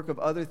uses the work of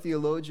other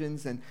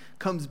theologians and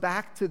comes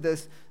back to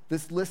this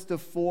list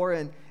of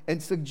 4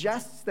 and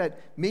suggests that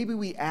maybe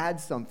we add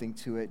something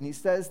to it. And he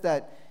says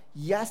that,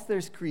 yes,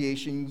 there's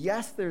creation,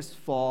 yes, there's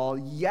fall,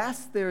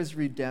 yes, there's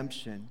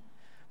redemption.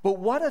 But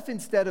what if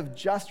instead of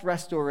just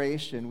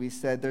restoration, we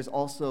said there's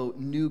also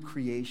new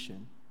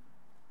creation?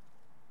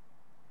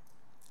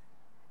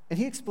 And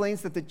he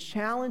explains that the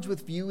challenge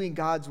with viewing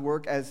God's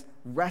work as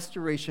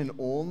restoration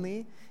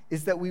only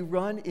is that we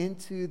run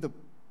into the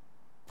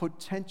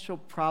potential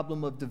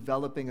problem of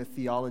developing a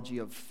theology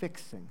of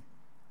fixing.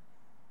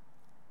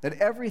 That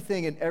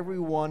everything and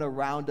everyone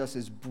around us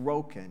is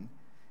broken,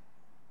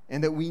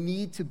 and that we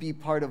need to be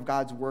part of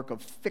God's work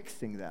of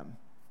fixing them.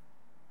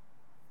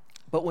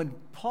 But when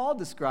Paul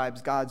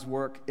describes God's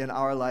work in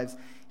our lives,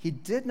 he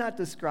did not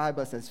describe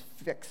us as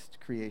fixed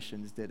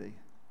creations, did he?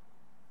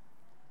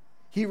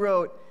 He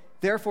wrote,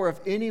 therefore, if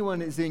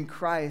anyone is in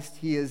Christ,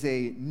 he is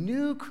a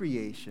new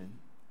creation.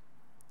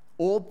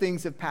 Old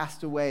things have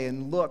passed away,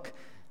 and look,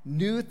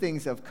 new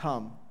things have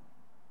come.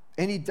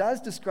 And he does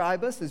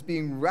describe us as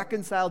being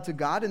reconciled to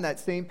God in that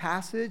same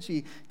passage.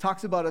 He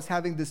talks about us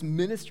having this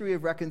ministry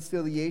of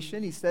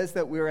reconciliation. He says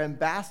that we're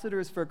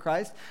ambassadors for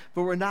Christ,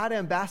 but we're not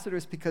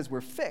ambassadors because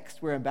we're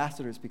fixed. We're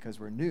ambassadors because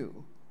we're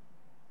new.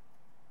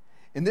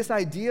 And this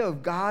idea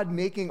of God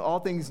making all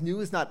things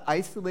new is not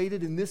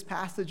isolated in this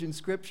passage in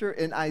Scripture.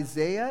 In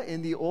Isaiah,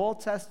 in the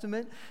Old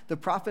Testament, the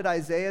prophet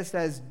Isaiah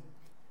says,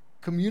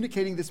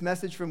 communicating this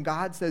message from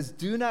God, says,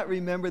 do not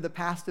remember the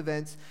past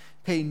events.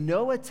 Pay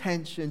no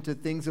attention to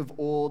things of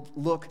old.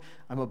 Look,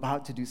 I'm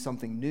about to do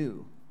something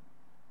new.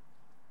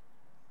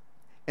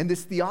 And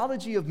this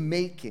theology of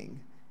making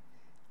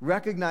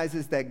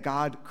recognizes that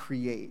God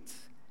creates.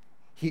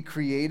 He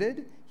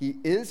created, he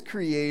is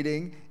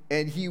creating,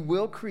 and he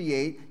will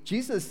create.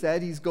 Jesus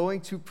said he's going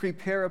to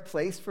prepare a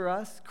place for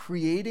us,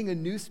 creating a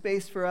new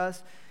space for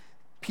us.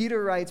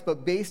 Peter writes,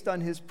 but based on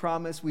his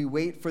promise, we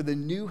wait for the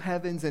new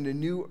heavens and a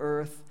new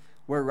earth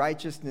where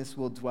righteousness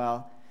will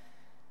dwell.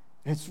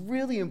 And it's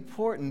really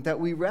important that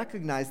we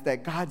recognize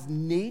that God's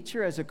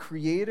nature as a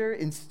creator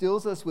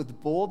instills us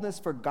with boldness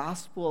for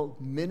gospel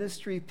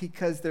ministry,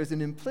 because there's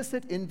an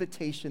implicit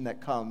invitation that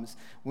comes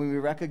when we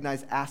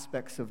recognize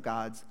aspects of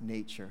God's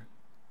nature.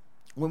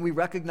 When we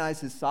recognize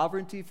his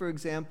sovereignty, for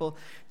example,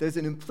 there's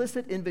an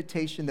implicit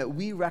invitation that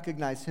we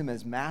recognize him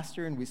as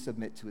master and we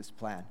submit to his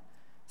plan.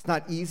 It's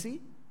not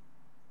easy.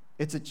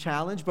 It's a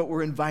challenge, but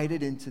we're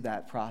invited into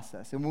that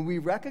process. And when we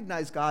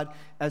recognize God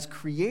as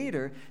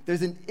creator,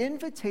 there's an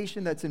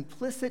invitation that's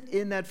implicit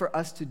in that for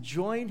us to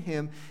join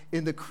him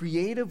in the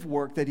creative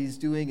work that he's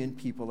doing in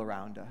people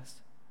around us.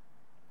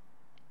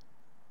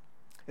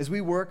 As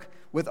we work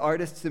with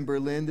artists in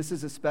Berlin, this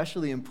is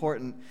especially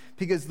important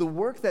because the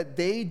work that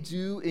they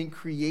do in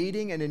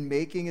creating and in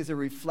making is a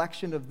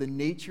reflection of the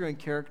nature and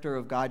character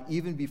of God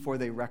even before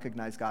they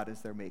recognize God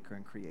as their maker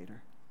and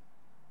creator.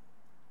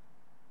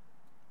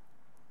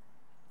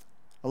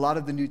 A lot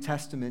of the New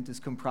Testament is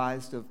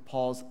comprised of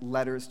Paul's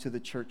letters to the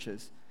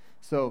churches.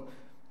 So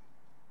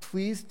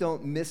please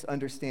don't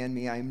misunderstand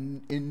me.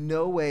 I'm in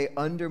no way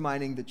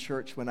undermining the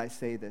church when I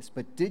say this,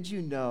 but did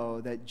you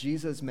know that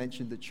Jesus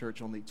mentioned the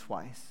church only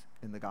twice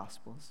in the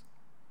Gospels?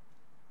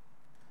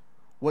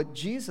 What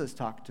Jesus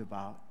talked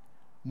about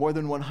more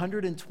than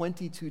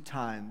 122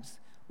 times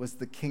was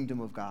the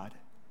kingdom of God.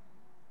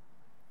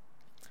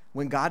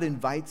 When God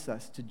invites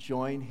us to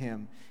join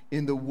him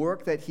in the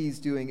work that he's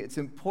doing, it's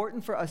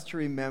important for us to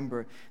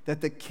remember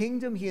that the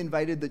kingdom he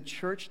invited the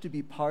church to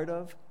be part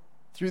of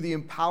through the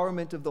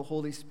empowerment of the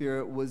Holy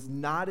Spirit was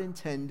not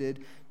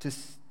intended to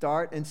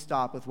start and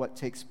stop with what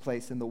takes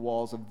place in the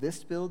walls of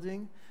this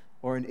building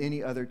or in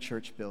any other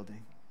church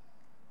building.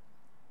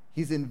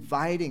 He's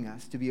inviting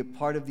us to be a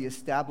part of the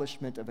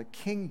establishment of a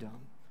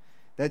kingdom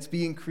that's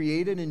being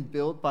created and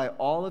built by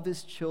all of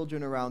his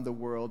children around the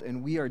world,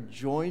 and we are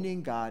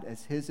joining God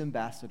as his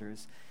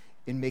ambassadors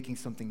in making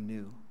something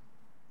new.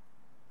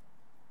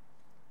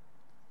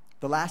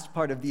 The last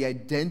part of the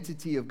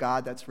identity of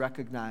God that's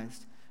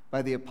recognized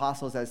by the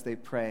apostles as they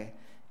pray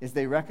is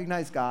they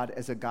recognize God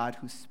as a God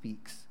who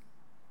speaks.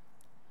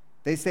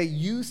 They say,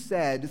 you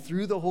said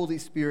through the Holy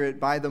Spirit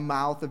by the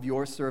mouth of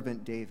your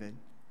servant David.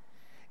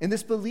 And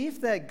this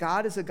belief that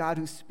God is a God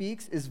who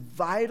speaks is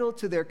vital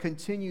to their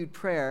continued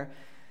prayer.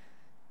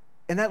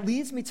 And that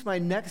leads me to my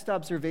next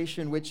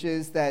observation, which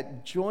is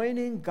that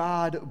joining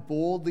God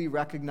boldly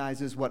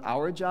recognizes what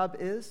our job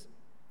is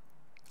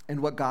and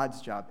what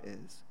God's job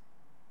is.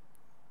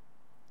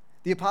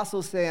 The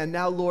apostles say, and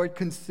now, Lord,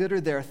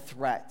 consider their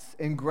threats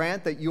and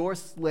grant that your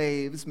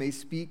slaves may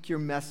speak your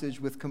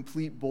message with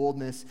complete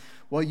boldness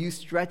while you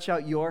stretch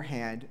out your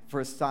hand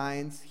for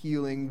signs,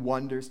 healing,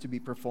 wonders to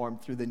be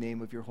performed through the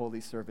name of your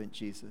holy servant,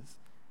 Jesus.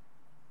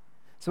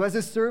 So as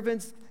his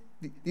servants,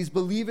 these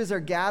believers are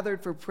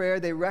gathered for prayer.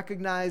 They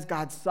recognize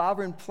God's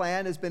sovereign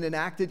plan has been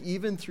enacted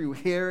even through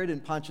Herod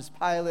and Pontius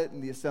Pilate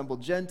and the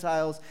assembled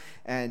Gentiles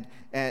and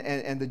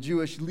the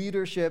Jewish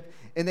leadership.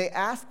 And they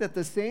ask that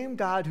the same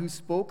God who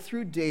spoke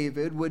through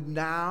David would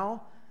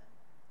now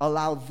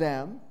allow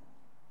them,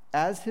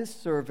 as his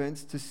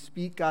servants, to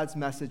speak God's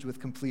message with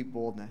complete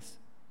boldness.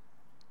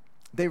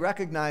 They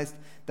recognized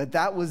that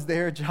that was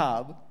their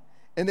job,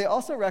 and they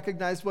also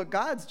recognized what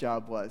God's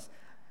job was.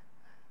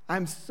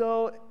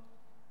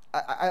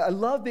 I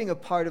love being a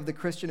part of the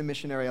Christian and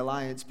Missionary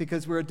Alliance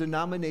because we're a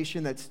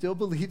denomination that still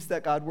believes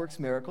that God works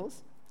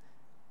miracles.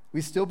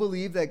 We still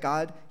believe that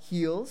God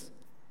heals.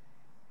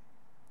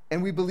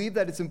 And we believe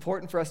that it's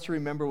important for us to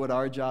remember what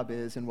our job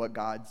is and what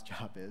God's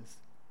job is.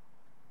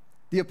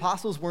 The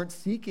apostles weren't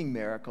seeking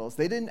miracles.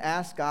 They didn't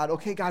ask God,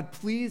 okay, God,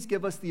 please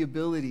give us the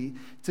ability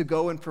to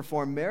go and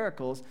perform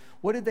miracles.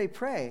 What did they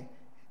pray?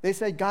 They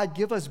said, God,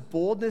 give us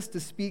boldness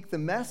to speak the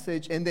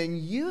message, and then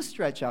you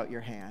stretch out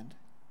your hand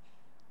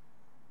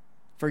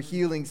for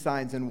healing,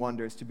 signs, and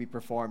wonders to be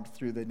performed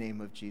through the name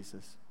of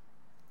Jesus.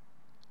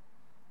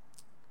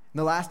 And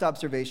the last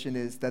observation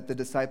is that the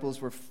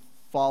disciples were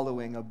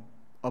following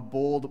a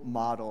bold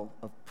model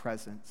of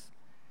presence.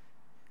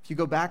 If you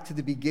go back to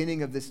the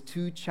beginning of this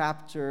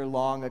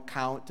 2-chapter-long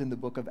account in the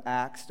book of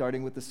Acts,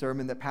 starting with the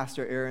sermon that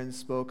Pastor Aaron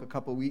spoke a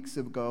couple weeks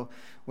ago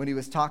when he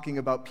was talking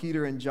about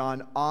Peter and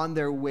John on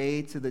their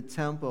way to the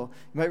temple,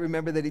 you might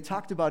remember that he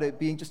talked about it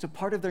being just a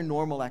part of their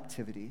normal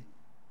activity.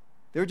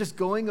 They were just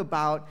going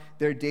about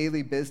their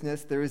daily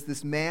business. There was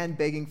this man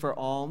begging for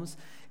alms,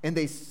 and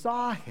they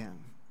saw him.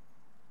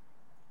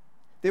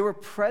 They were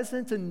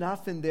present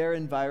enough in their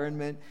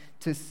environment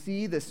to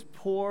see this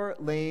poor,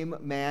 lame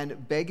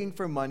man begging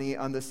for money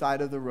on the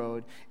side of the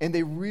road, and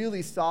they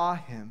really saw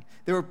him.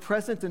 They were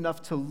present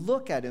enough to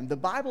look at him. The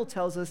Bible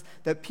tells us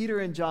that Peter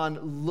and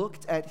John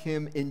looked at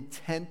him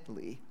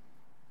intently.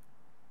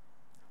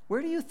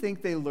 Where do you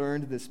think they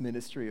learned this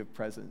ministry of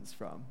presence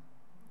from?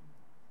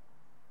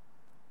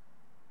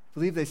 I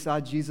believe they saw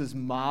Jesus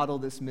model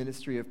this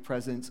ministry of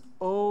presence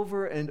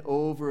over and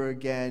over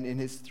again in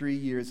his 3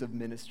 years of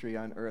ministry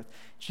on earth.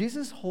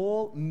 Jesus'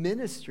 whole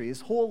ministry,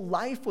 his whole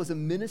life was a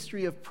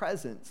ministry of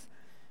presence.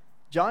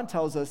 John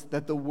tells us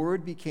that the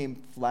Word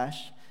became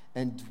flesh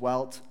and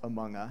dwelt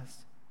among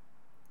us.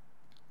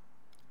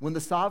 When the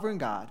sovereign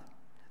God,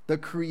 the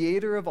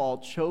creator of all,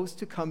 chose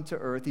to come to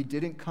earth, he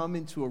didn't come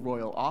into a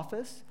royal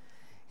office.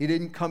 He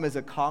didn't come as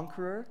a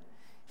conqueror.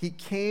 He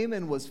came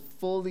and was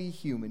fully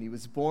human. He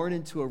was born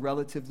into a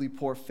relatively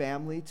poor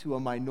family to a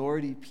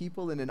minority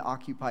people in an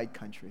occupied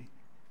country.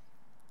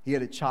 He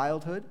had a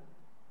childhood.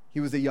 He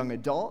was a young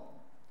adult.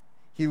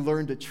 He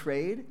learned a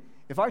trade.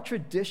 If our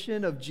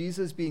tradition of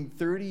Jesus being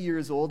 30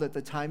 years old at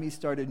the time he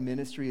started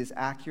ministry is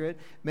accurate,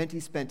 meant he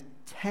spent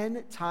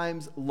 10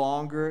 times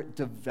longer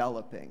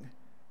developing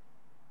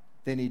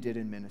than he did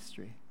in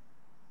ministry.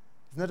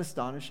 Isn't that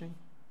astonishing?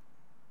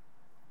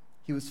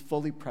 He was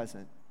fully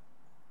present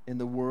in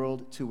the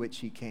world to which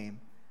he came.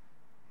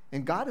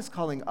 And God is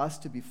calling us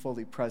to be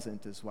fully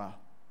present as well.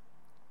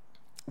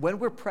 When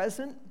we're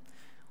present,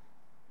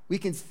 we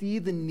can see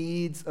the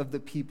needs of the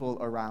people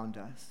around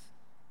us.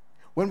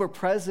 When we're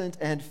present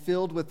and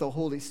filled with the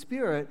Holy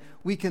Spirit,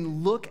 we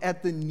can look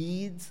at the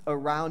needs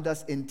around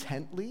us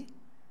intently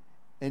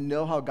and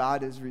know how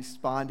God is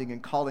responding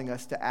and calling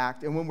us to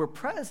act. And when we're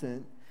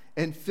present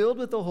and filled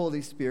with the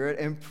Holy Spirit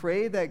and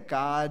pray that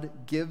God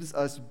gives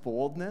us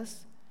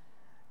boldness,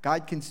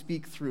 God can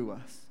speak through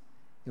us,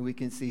 and we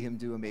can see him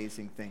do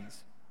amazing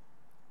things.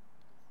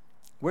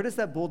 Where does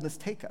that boldness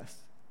take us?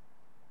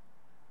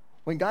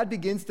 When God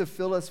begins to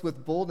fill us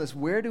with boldness,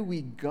 where do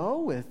we go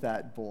with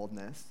that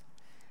boldness?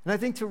 And I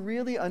think to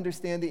really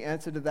understand the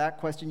answer to that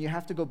question, you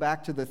have to go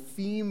back to the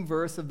theme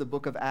verse of the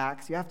book of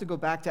Acts. You have to go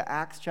back to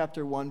Acts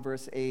chapter 1,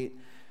 verse 8,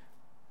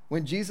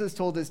 when Jesus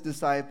told his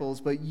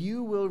disciples, "But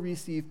you will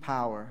receive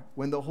power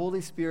when the Holy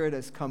Spirit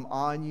has come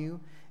on you,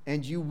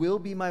 and you will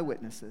be my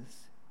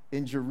witnesses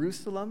in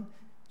Jerusalem,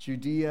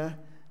 Judea,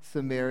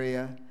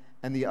 Samaria,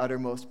 and the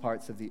uttermost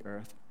parts of the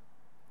earth."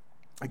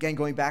 Again,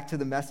 going back to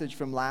the message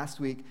from last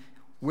week,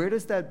 where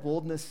does that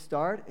boldness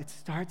start? It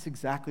starts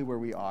exactly where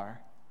we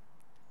are.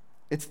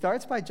 It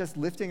starts by just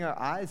lifting our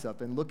eyes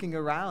up and looking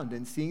around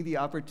and seeing the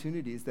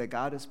opportunities that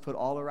God has put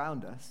all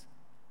around us.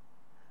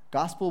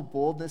 Gospel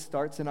boldness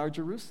starts in our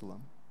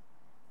Jerusalem.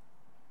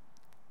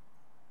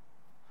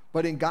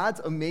 But in God's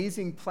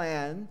amazing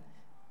plan,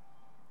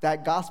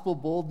 that gospel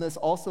boldness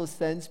also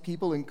sends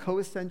people in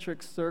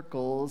concentric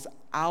circles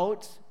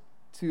out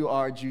to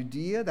our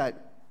Judea,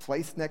 that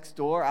place next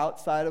door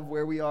outside of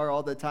where we are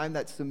all the time,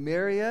 that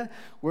Samaria,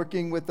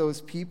 working with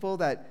those people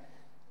that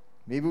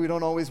maybe we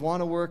don't always want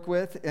to work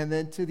with, and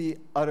then to the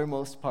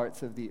uttermost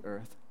parts of the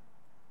earth.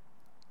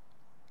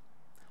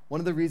 One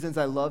of the reasons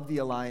I love the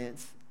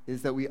Alliance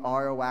is that we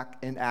are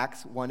an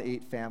Acts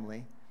 1:8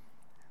 family,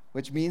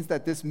 which means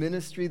that this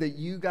ministry that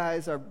you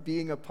guys are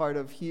being a part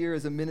of here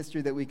is a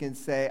ministry that we can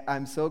say,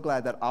 I'm so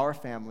glad that our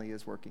family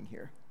is working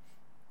here.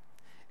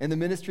 And the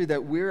ministry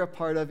that we're a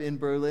part of in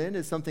Berlin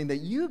is something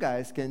that you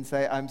guys can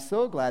say, I'm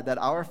so glad that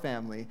our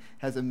family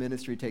has a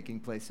ministry taking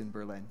place in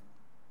Berlin.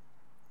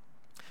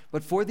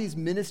 But for these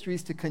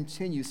ministries to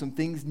continue, some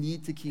things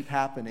need to keep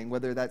happening,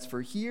 whether that's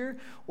for here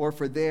or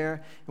for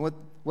there. And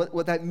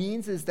what that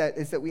means is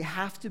that we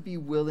have to be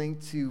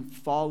willing to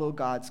follow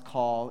God's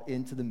call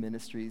into the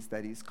ministries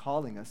that he's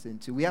calling us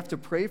into. We have to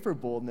pray for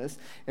boldness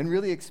and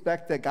really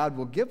expect that God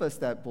will give us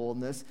that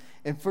boldness.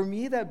 And for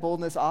me, that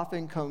boldness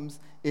often comes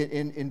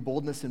in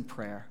boldness in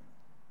prayer.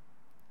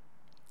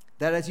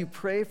 That as you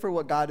pray for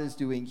what God is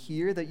doing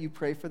here, that you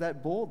pray for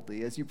that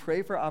boldly. As you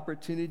pray for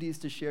opportunities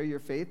to share your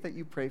faith, that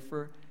you pray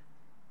for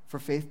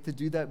faith to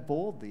do that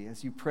boldly.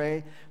 As you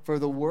pray for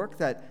the work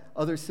that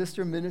other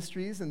sister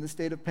ministries in the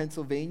state of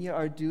Pennsylvania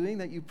are doing,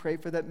 that you pray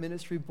for that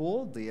ministry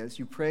boldly. As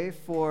you pray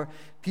for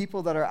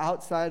people that are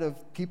outside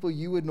of people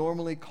you would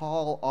normally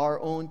call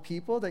our own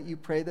people, that you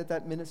pray that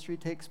that ministry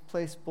takes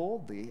place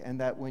boldly, and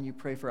that when you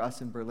pray for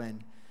us in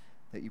Berlin,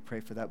 that you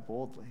pray for that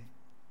boldly.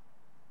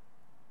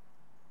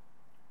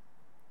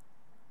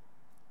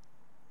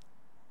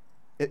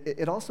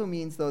 It also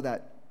means, though,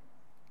 that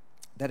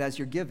as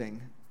you're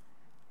giving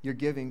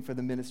for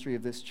the ministry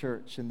of this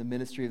church and the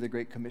ministry of the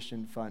Great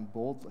Commission Fund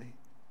boldly,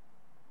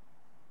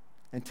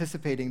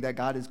 anticipating that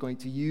God is going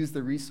to use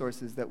the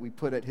resources that we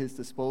put at his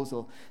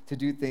disposal to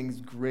do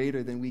things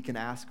greater than we can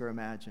ask or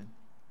imagine.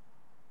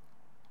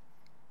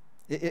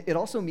 It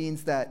also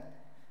means that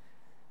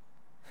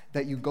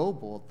you go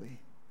boldly.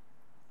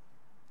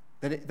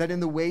 That in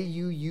the way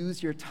you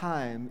use your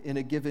time in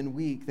a given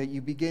week, that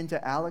you begin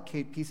to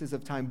allocate pieces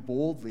of time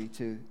boldly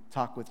to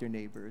talk with your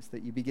neighbors,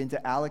 that you begin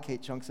to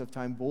allocate chunks of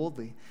time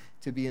boldly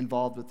to be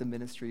involved with the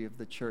ministry of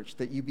the church,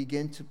 that you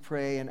begin to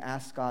pray and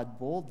ask God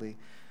boldly,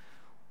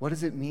 what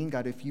does it mean,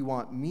 God, if you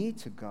want me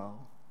to go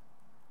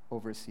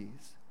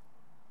overseas?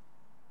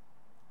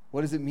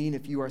 What does it mean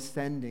if you are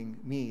sending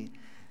me?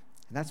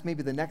 And that's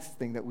maybe the next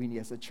thing that we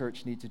as a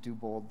church need to do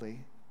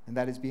boldly, and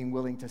that is being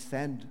willing to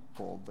send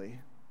boldly.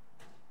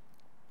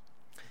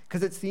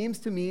 Because it seems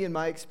to me, in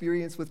my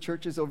experience with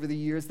churches over the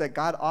years, that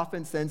God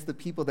often sends the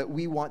people that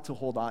we want to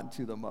hold on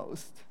to the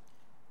most.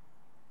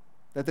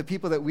 That the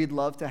people that we'd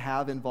love to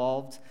have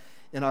involved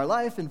in our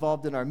life,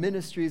 involved in our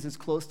ministries, as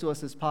close to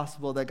us as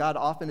possible, that God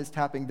often is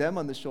tapping them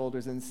on the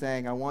shoulders and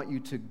saying, I want you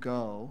to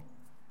go.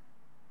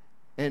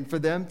 And for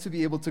them to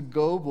be able to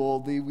go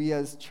boldly, we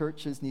as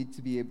churches need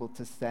to be able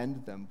to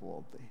send them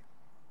boldly.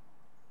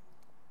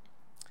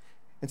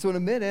 And so in a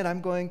minute,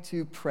 I'm going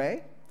to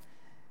pray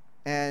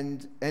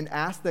and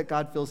ask that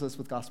God fills us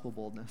with gospel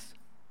boldness.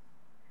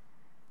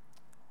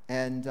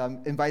 And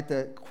invite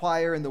the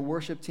choir and the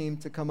worship team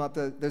to come up.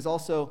 There's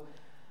also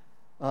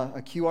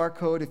a QR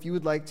code. If you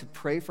would like to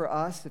pray for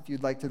us, if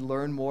you'd like to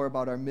learn more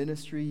about our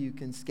ministry, you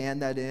can scan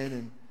that in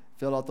and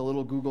fill out the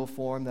little Google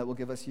form that will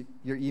give us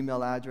your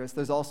email address.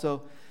 There's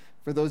also,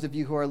 for those of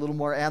you who are a little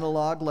more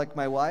analog like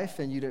my wife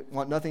and you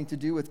want nothing to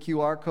do with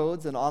QR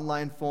codes and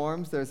online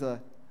forms, there's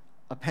a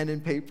pen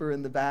and paper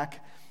in the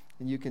back,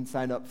 and you can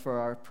sign up for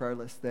our prayer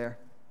list there.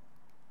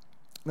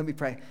 Let me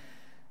pray.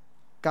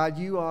 God,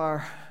 you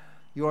are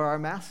our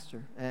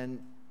master,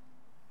 and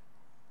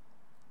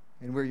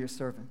we're your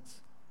servants.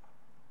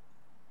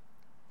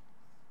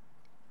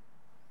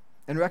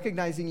 And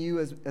recognizing you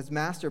as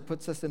master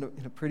puts us in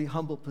a pretty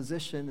humble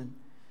position.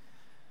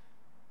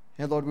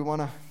 And Lord, we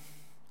want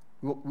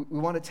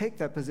to take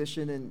that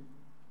position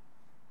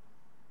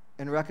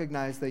and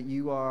recognize that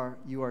you are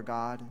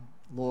God,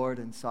 Lord,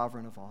 and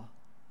sovereign of all.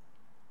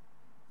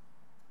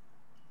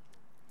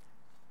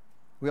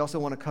 We also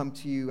want to come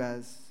to you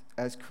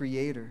as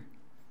creator.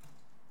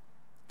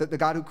 That the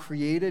God who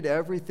created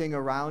everything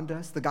around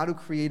us, the God who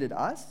created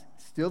us,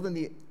 still in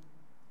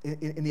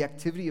the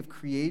activity of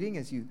creating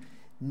as you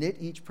knit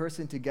each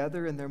person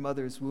together in their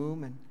mother's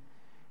womb. And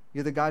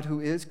you're the God who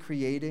is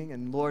creating.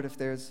 And Lord, if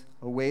there's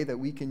a way that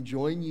we can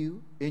join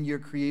you in your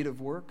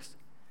creative works,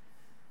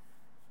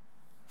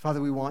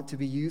 Father, we want to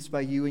be used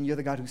by you, and you're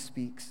the God who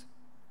speaks.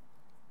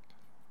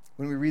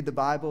 When we read the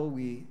Bible,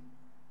 we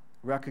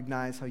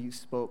recognize how you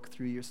spoke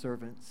through your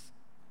servants.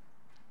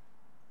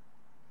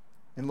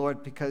 And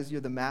Lord, because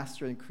you're the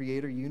master and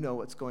creator, you know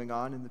what's going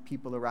on in the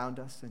people around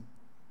us, and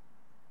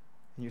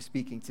you're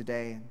speaking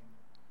today.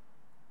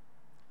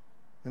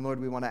 And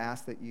Lord, we want to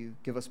ask that you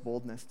give us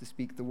boldness to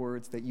speak the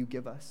words that you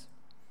give us,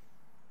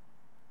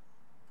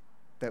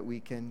 that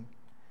we can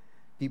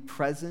be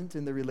present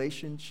in the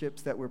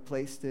relationships that we're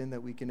placed in,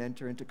 that we can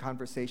enter into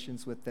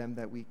conversations with them,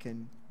 that we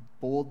can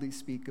boldly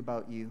speak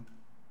about you.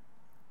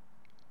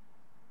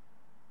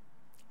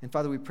 And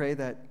Father, we pray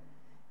that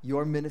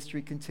your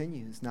ministry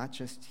continues, not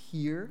just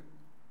here,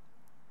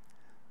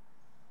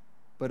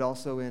 but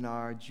also in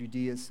our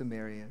Judea,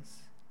 Samarias,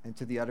 and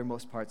to the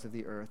uttermost parts of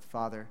the earth.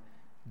 Father,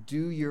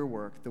 do your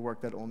work, the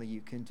work that only you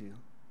can do,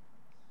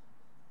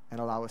 and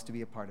allow us to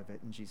be a part of it.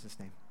 In Jesus'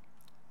 name,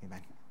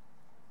 amen.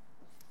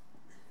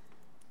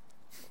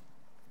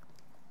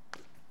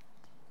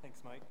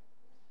 Thanks, Mike.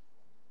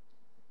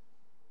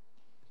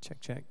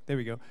 Check. There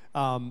we go.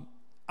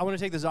 I want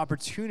to take this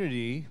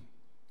opportunity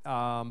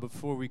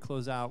before we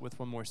close out with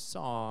one more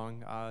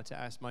song to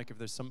ask Mike if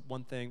there's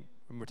one thing,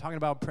 when we're talking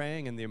about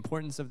praying and the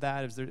importance of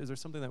that, is there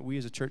something that we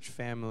as a church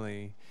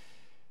family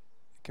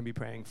can be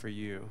praying for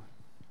you?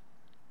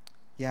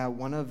 Yeah,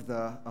 one of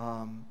the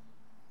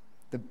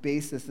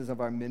bases of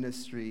our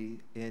ministry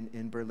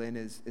in Berlin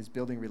is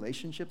building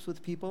relationships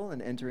with people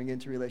and entering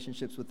into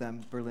relationships with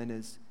them. Berlin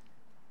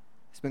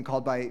it's been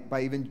called by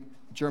even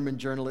German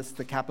journalists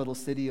the capital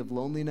city of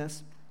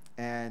loneliness,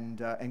 and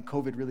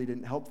COVID really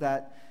didn't help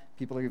that.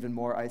 People are even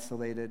more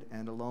isolated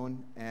and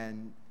alone.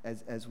 And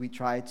as we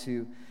try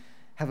to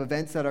have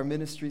events at our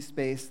ministry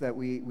space that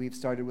we've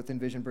started with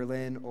Envision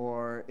Berlin,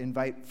 or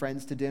invite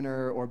friends to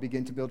dinner, or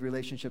begin to build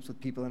relationships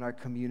with people in our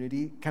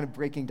community, kind of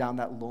breaking down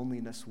that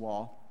loneliness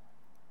wall.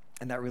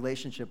 And that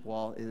relationship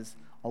wall is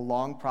a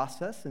long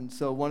process. And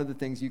so one of the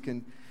things you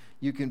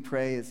can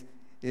pray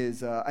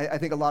is I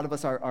think a lot of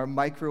us are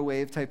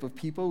microwave type of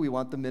people. We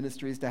want the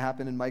ministries to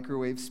happen in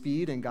microwave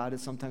speed, and God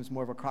is sometimes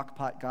more of a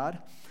crock-pot God.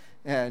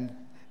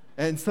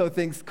 And so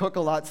things cook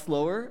a lot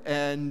slower,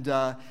 and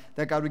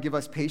that God would give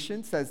us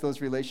patience as those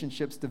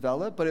relationships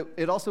develop. But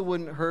it also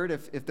wouldn't hurt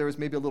if there was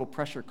maybe a little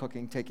pressure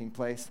cooking taking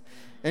place.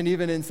 And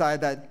even inside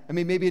that,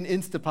 maybe an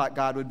Instapot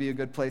God would be a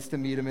good place to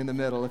meet him in the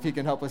middle. If he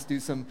can help us do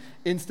some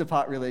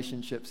Instapot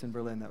relationships in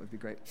Berlin, that would be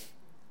great.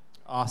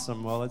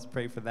 Awesome. Well, let's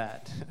pray for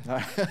that.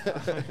 All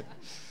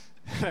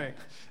right.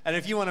 And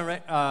if you want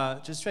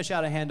to just stretch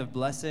out a hand of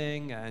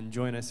blessing and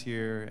join us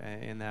here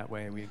in that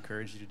way, we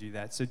encourage you to do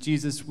that. So,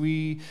 Jesus,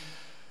 we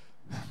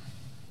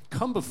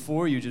come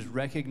before you just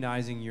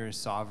recognizing your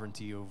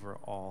sovereignty over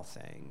all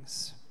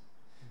things.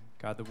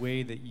 God, the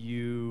way that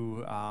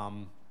you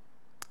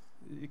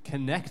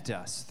connect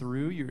us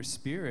through your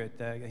Spirit,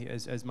 that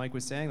as Mike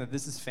was saying, that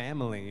this is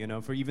family,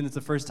 for even it's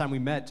the first time we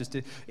met, just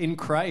in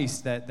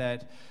Christ, that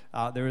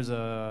there is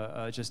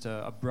just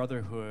a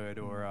brotherhood,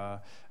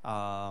 or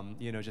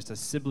just a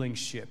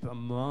siblingship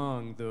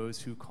among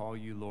those who call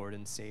you Lord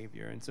and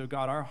Savior. And so,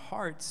 God, our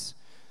hearts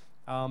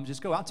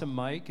just go out to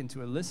Mike and to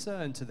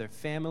Alyssa and to their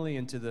family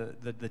and to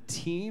the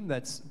team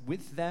that's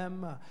with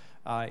them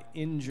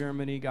in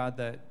Germany, God,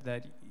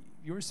 that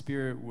your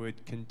Spirit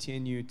would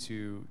continue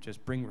to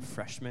just bring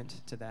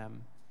refreshment to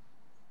them.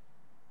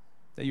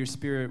 That your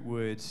Spirit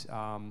would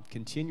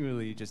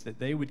continually, just that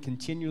they would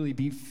continually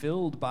be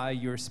filled by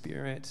your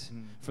Spirit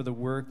for the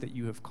work that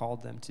you have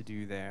called them to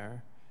do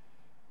there.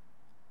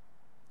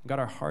 God,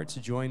 our hearts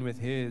join with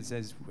His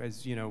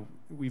as you know,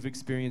 we've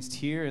experienced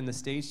here in the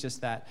States,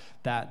 just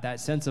that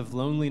sense of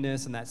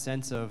loneliness and that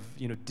sense of,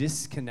 you know,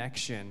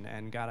 disconnection.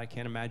 And God, I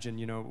can't imagine,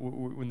 you know,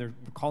 when they're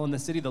calling the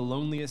city the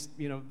loneliest,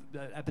 you know,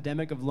 the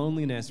epidemic of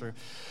loneliness, or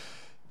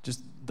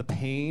just the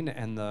pain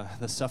and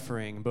the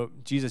suffering.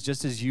 But Jesus,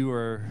 just as you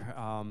were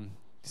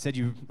said,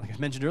 you, like I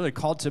mentioned earlier,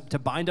 called to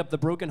bind up the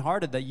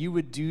brokenhearted, that you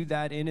would do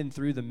that in and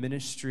through the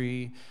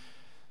ministry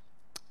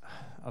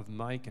of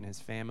Mike and his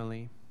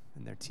family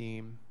and their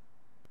team.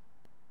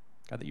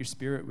 God, that your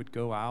Spirit would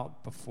go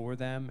out before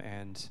them,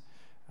 and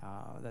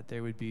that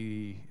there would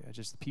be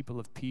just people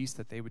of peace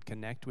that they would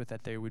connect with,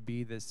 that there would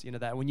be this, you know,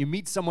 that when you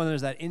meet someone,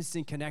 there's that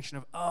instant connection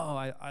of, oh,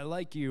 I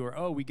like you, or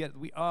oh,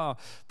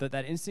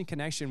 that instant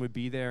connection would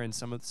be there in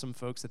some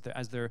folks that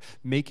as they're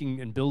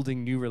making and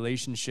building new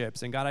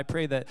relationships. And God, I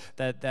pray that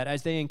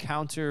as they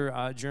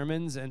encounter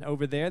Germans and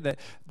over there,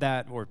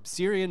 that or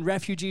Syrian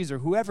refugees or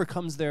whoever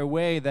comes their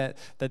way, that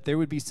there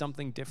would be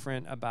something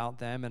different about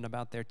them and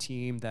about their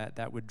team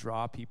that would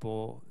draw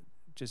people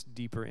just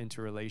deeper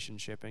into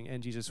relationship.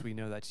 And Jesus, we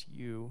know that's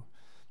you,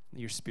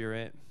 your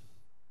Spirit,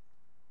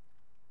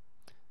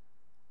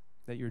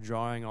 that you're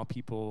drawing all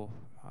people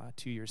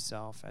to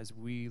yourself as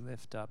we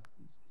lift up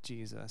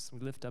Jesus. We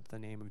lift up the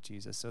name of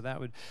Jesus. So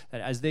that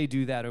as they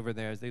do that over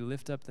there, as they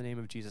lift up the name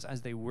of Jesus,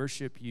 as they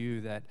worship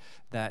you,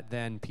 that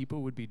then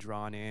people would be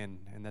drawn in,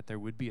 and that there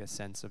would be a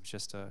sense of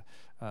just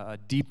a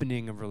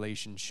deepening of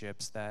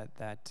relationships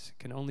that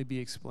can only be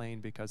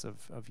explained because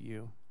of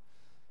you.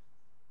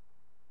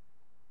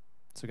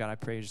 So God, I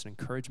pray just an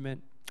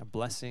encouragement, a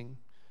blessing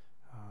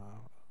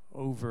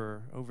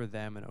over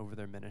them and over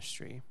their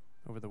ministry,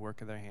 over the work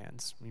of their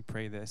hands. We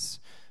pray this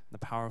in the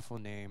powerful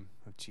name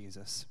of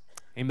Jesus.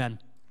 Amen.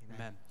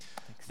 Amen.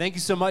 Thank you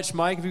so much,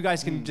 Mike. If you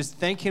guys can just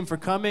thank him for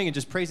coming and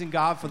just praising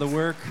God for the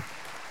work